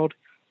department world.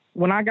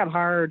 When I got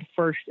hired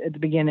first at the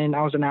beginning,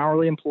 I was an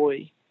hourly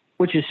employee,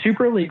 which is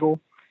super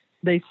illegal.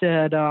 They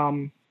said,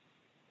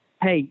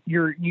 hey,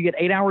 you get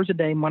 8 hours a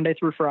day, Monday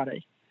through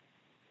Friday,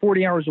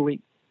 40 hours a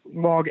week,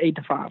 log 8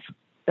 to 5.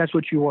 That's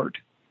what you worked.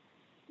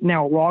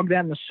 Now log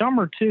that in the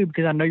summer too,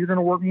 because I know you're going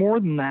to work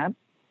more than that.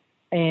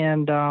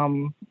 And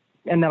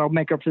that'll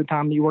make up for the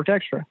time that you worked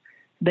extra.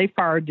 They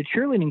fired the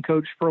cheerleading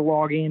coach for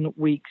logging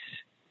weeks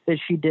that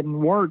she didn't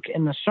work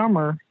in the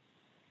summer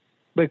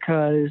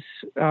because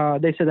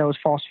they said that was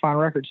falsifying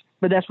records.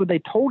 But that's what they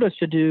told us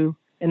to do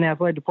in the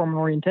athletic department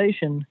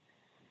orientation.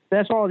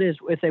 That's all it is.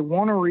 If they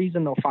want a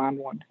reason, they'll find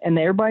one. And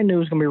everybody knew it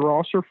was going to be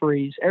Ross or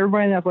Freeze.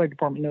 Everybody in the athletic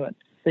department knew it.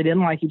 They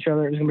didn't like each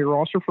other. It was going to be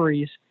Ross or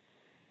Freeze.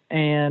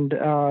 And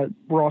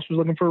Ross was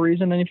looking for a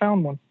reason, and he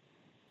found one.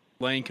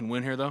 Lane can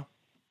win here, though?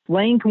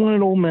 Lane can win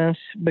at Ole Miss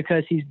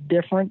because he's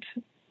different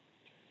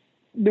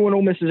than what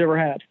Ole Miss has ever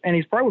had. And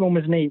he's probably what Ole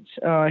Miss needs.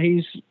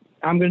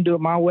 I'm going to do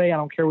it my way. I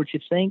don't care what you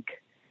think.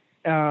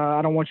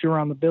 I don't want you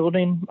around the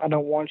building. I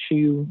don't want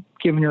you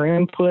giving your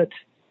input.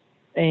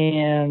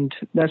 And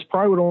that's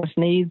probably what Ole Miss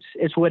needs.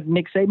 It's what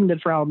Nick Saban did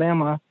for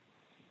Alabama.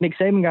 Nick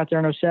Saban got there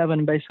in 2007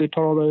 and basically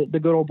told the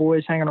good old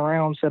boys hanging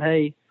around, said,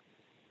 hey,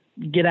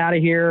 get out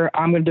of here.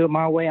 I'm going to do it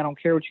my way. I don't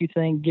care what you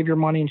think. Give your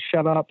money and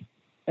shut up.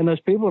 And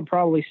those people are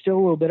probably still a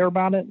little bitter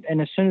about it.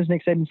 And as soon as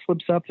Nick Saban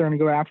slips up, they're going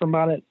to go after him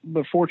about it.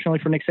 But fortunately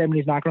for Nick Saban,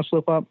 he's not going to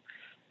slip up.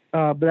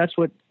 But that's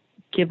what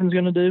Kiffin's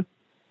going to do.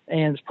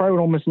 And it's probably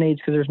what Ole Miss needs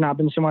because there's not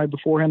been somebody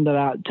before him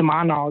that, to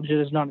my knowledge, that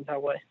has done it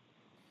that way.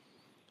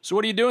 So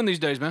what are you doing these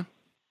days, man?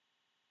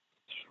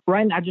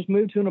 Right, I just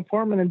moved to an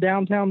apartment in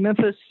downtown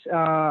Memphis,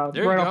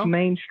 right off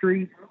Main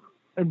Street.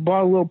 I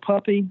bought a little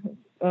puppy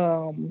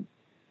who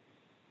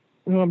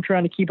I'm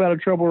trying to keep out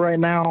of trouble right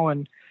now.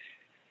 And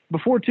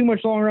before too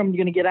much longer, I'm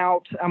going to get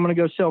out. I'm going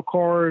to go sell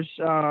cars.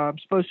 I'm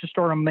supposed to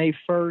start on May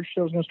 1st.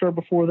 I was going to start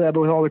before that,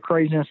 but with all the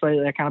craziness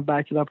lately, I kind of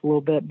backed it up a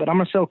little bit. But I'm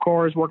going to sell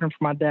cars, working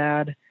for my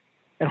dad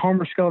at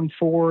Homer Skelton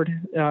Ford.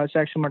 It's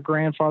actually my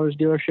grandfather's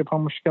dealership,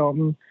 Homer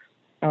Skelton.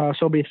 So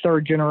it'll be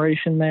third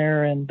generation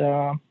there,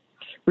 and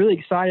really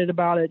excited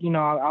about it. You know,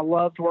 I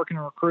loved working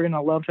in recruiting. I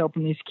loved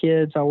helping these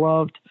kids. I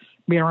loved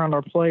being around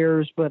our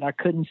players, but I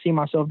couldn't see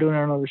myself doing it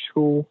at another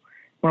school.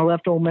 When I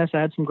left Ole Miss, I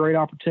had some great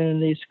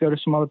opportunities to go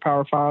to some other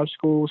Power 5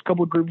 schools, a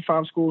couple of Group of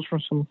 5 schools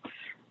from some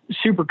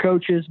super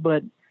coaches,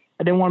 but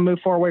I didn't want to move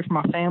far away from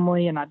my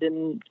family, and I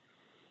didn't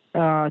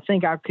I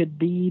think I could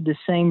be the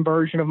same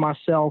version of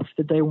myself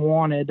that they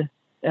wanted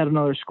at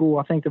another school.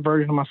 I think the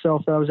version of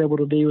myself that I was able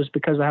to be was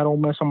because I had Ole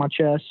Miss on my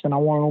chest and I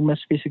wanted Ole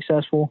Miss to be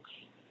successful.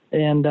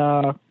 And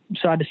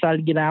so I decided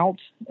to get out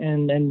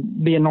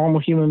and be a normal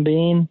human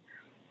being.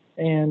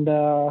 And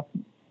so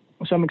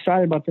I'm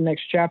excited about the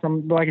next chapter.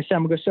 Like I said,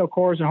 I'm going to go sell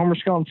cars in Homer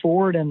going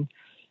forward. And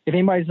if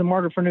anybody's in the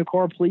market for a new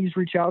car, please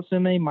reach out to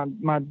me.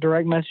 My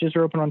direct messages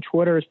are open on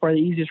Twitter. It's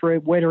probably the easiest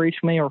way to reach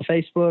me, or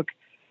Facebook.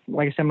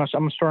 Like I said, I'm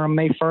going to start on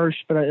May 1st.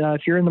 But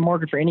if you're in the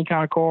market for any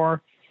kind of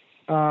car,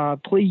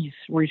 please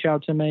reach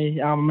out to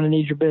me. I'm going to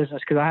need your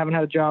business because I haven't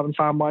had a job in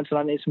 5 months and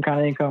I need some kind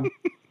of income.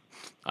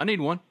 I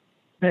need one.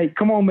 Hey,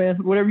 come on, man.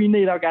 Whatever you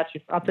need, I got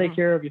you. I'll take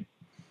care of you.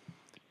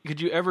 Could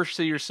you ever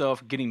see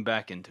yourself getting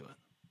back into it?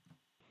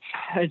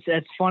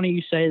 It's funny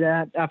you say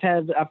that.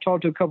 I've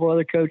talked to a couple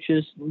other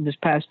coaches this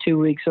past 2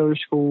 weeks, other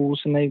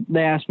schools, and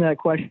they asked me that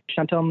question.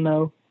 I tell them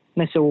no.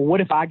 And they said, well,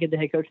 what if I get the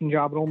head coaching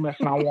job at Ole Miss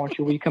and I want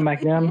you? Will you come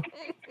back then?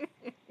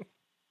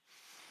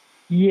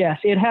 Yes,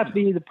 it'd have to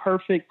be the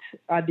perfect,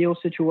 ideal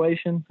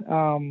situation.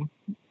 And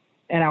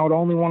I would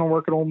only want to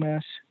work at Ole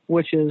Miss,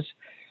 which is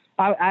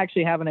I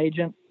actually have an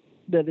agent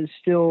that is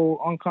still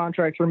on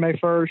contract through May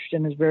 1st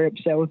and is very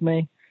upset with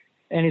me.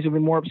 And he's going to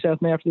be more upset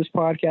with me after this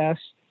podcast.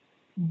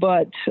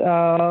 But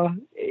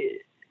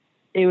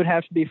it would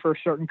have to be for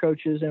certain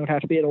coaches, and it would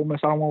have to be at Ole Miss.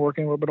 I don't want to work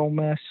anywhere but Ole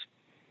Miss.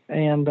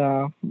 And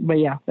but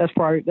yeah,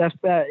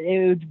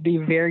 it would be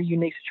a very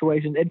unique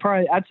situation.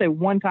 I'd say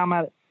one time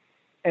at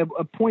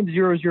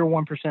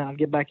 0.001%, I'd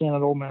get back in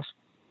at Ole Miss.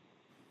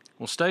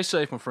 Well, stay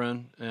safe, my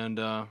friend, and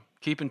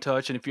keep in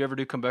touch. And if you ever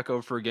do come back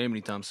over for a game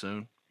anytime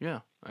soon,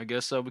 yeah, I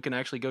guess we can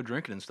actually go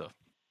drinking and stuff.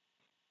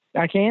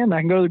 I can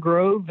go to the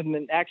Grove and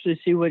then actually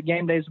see what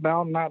game day is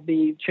about and not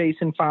be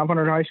chasing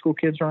 500 high school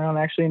kids around,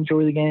 actually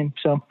enjoy the game.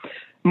 So it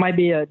might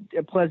be a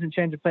pleasant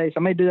change of pace.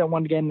 I may do that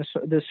one game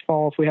this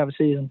fall if we have a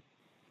season.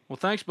 Well,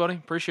 thanks, buddy.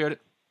 Appreciate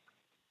it.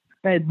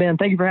 Hey, Ben,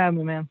 thank you for having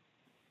me, man.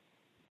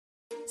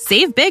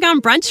 Save big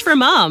on brunch for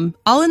mom,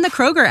 all in the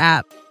Kroger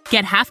app.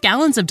 Get half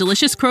gallons of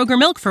delicious Kroger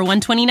milk for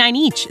 $1.29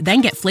 each.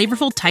 Then get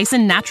flavorful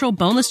Tyson natural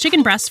boneless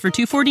chicken breasts for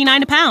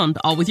 $2.49 a pound,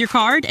 all with your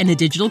card and a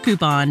digital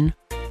coupon.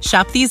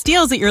 Shop these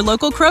deals at your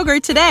local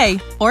Kroger today,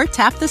 or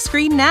tap the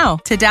screen now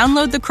to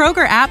download the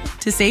Kroger app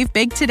to save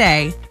big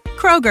today.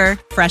 Kroger,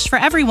 fresh for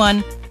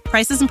everyone.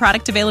 Prices and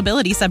product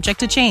availability subject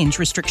to change.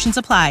 Restrictions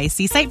apply.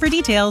 See site for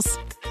details.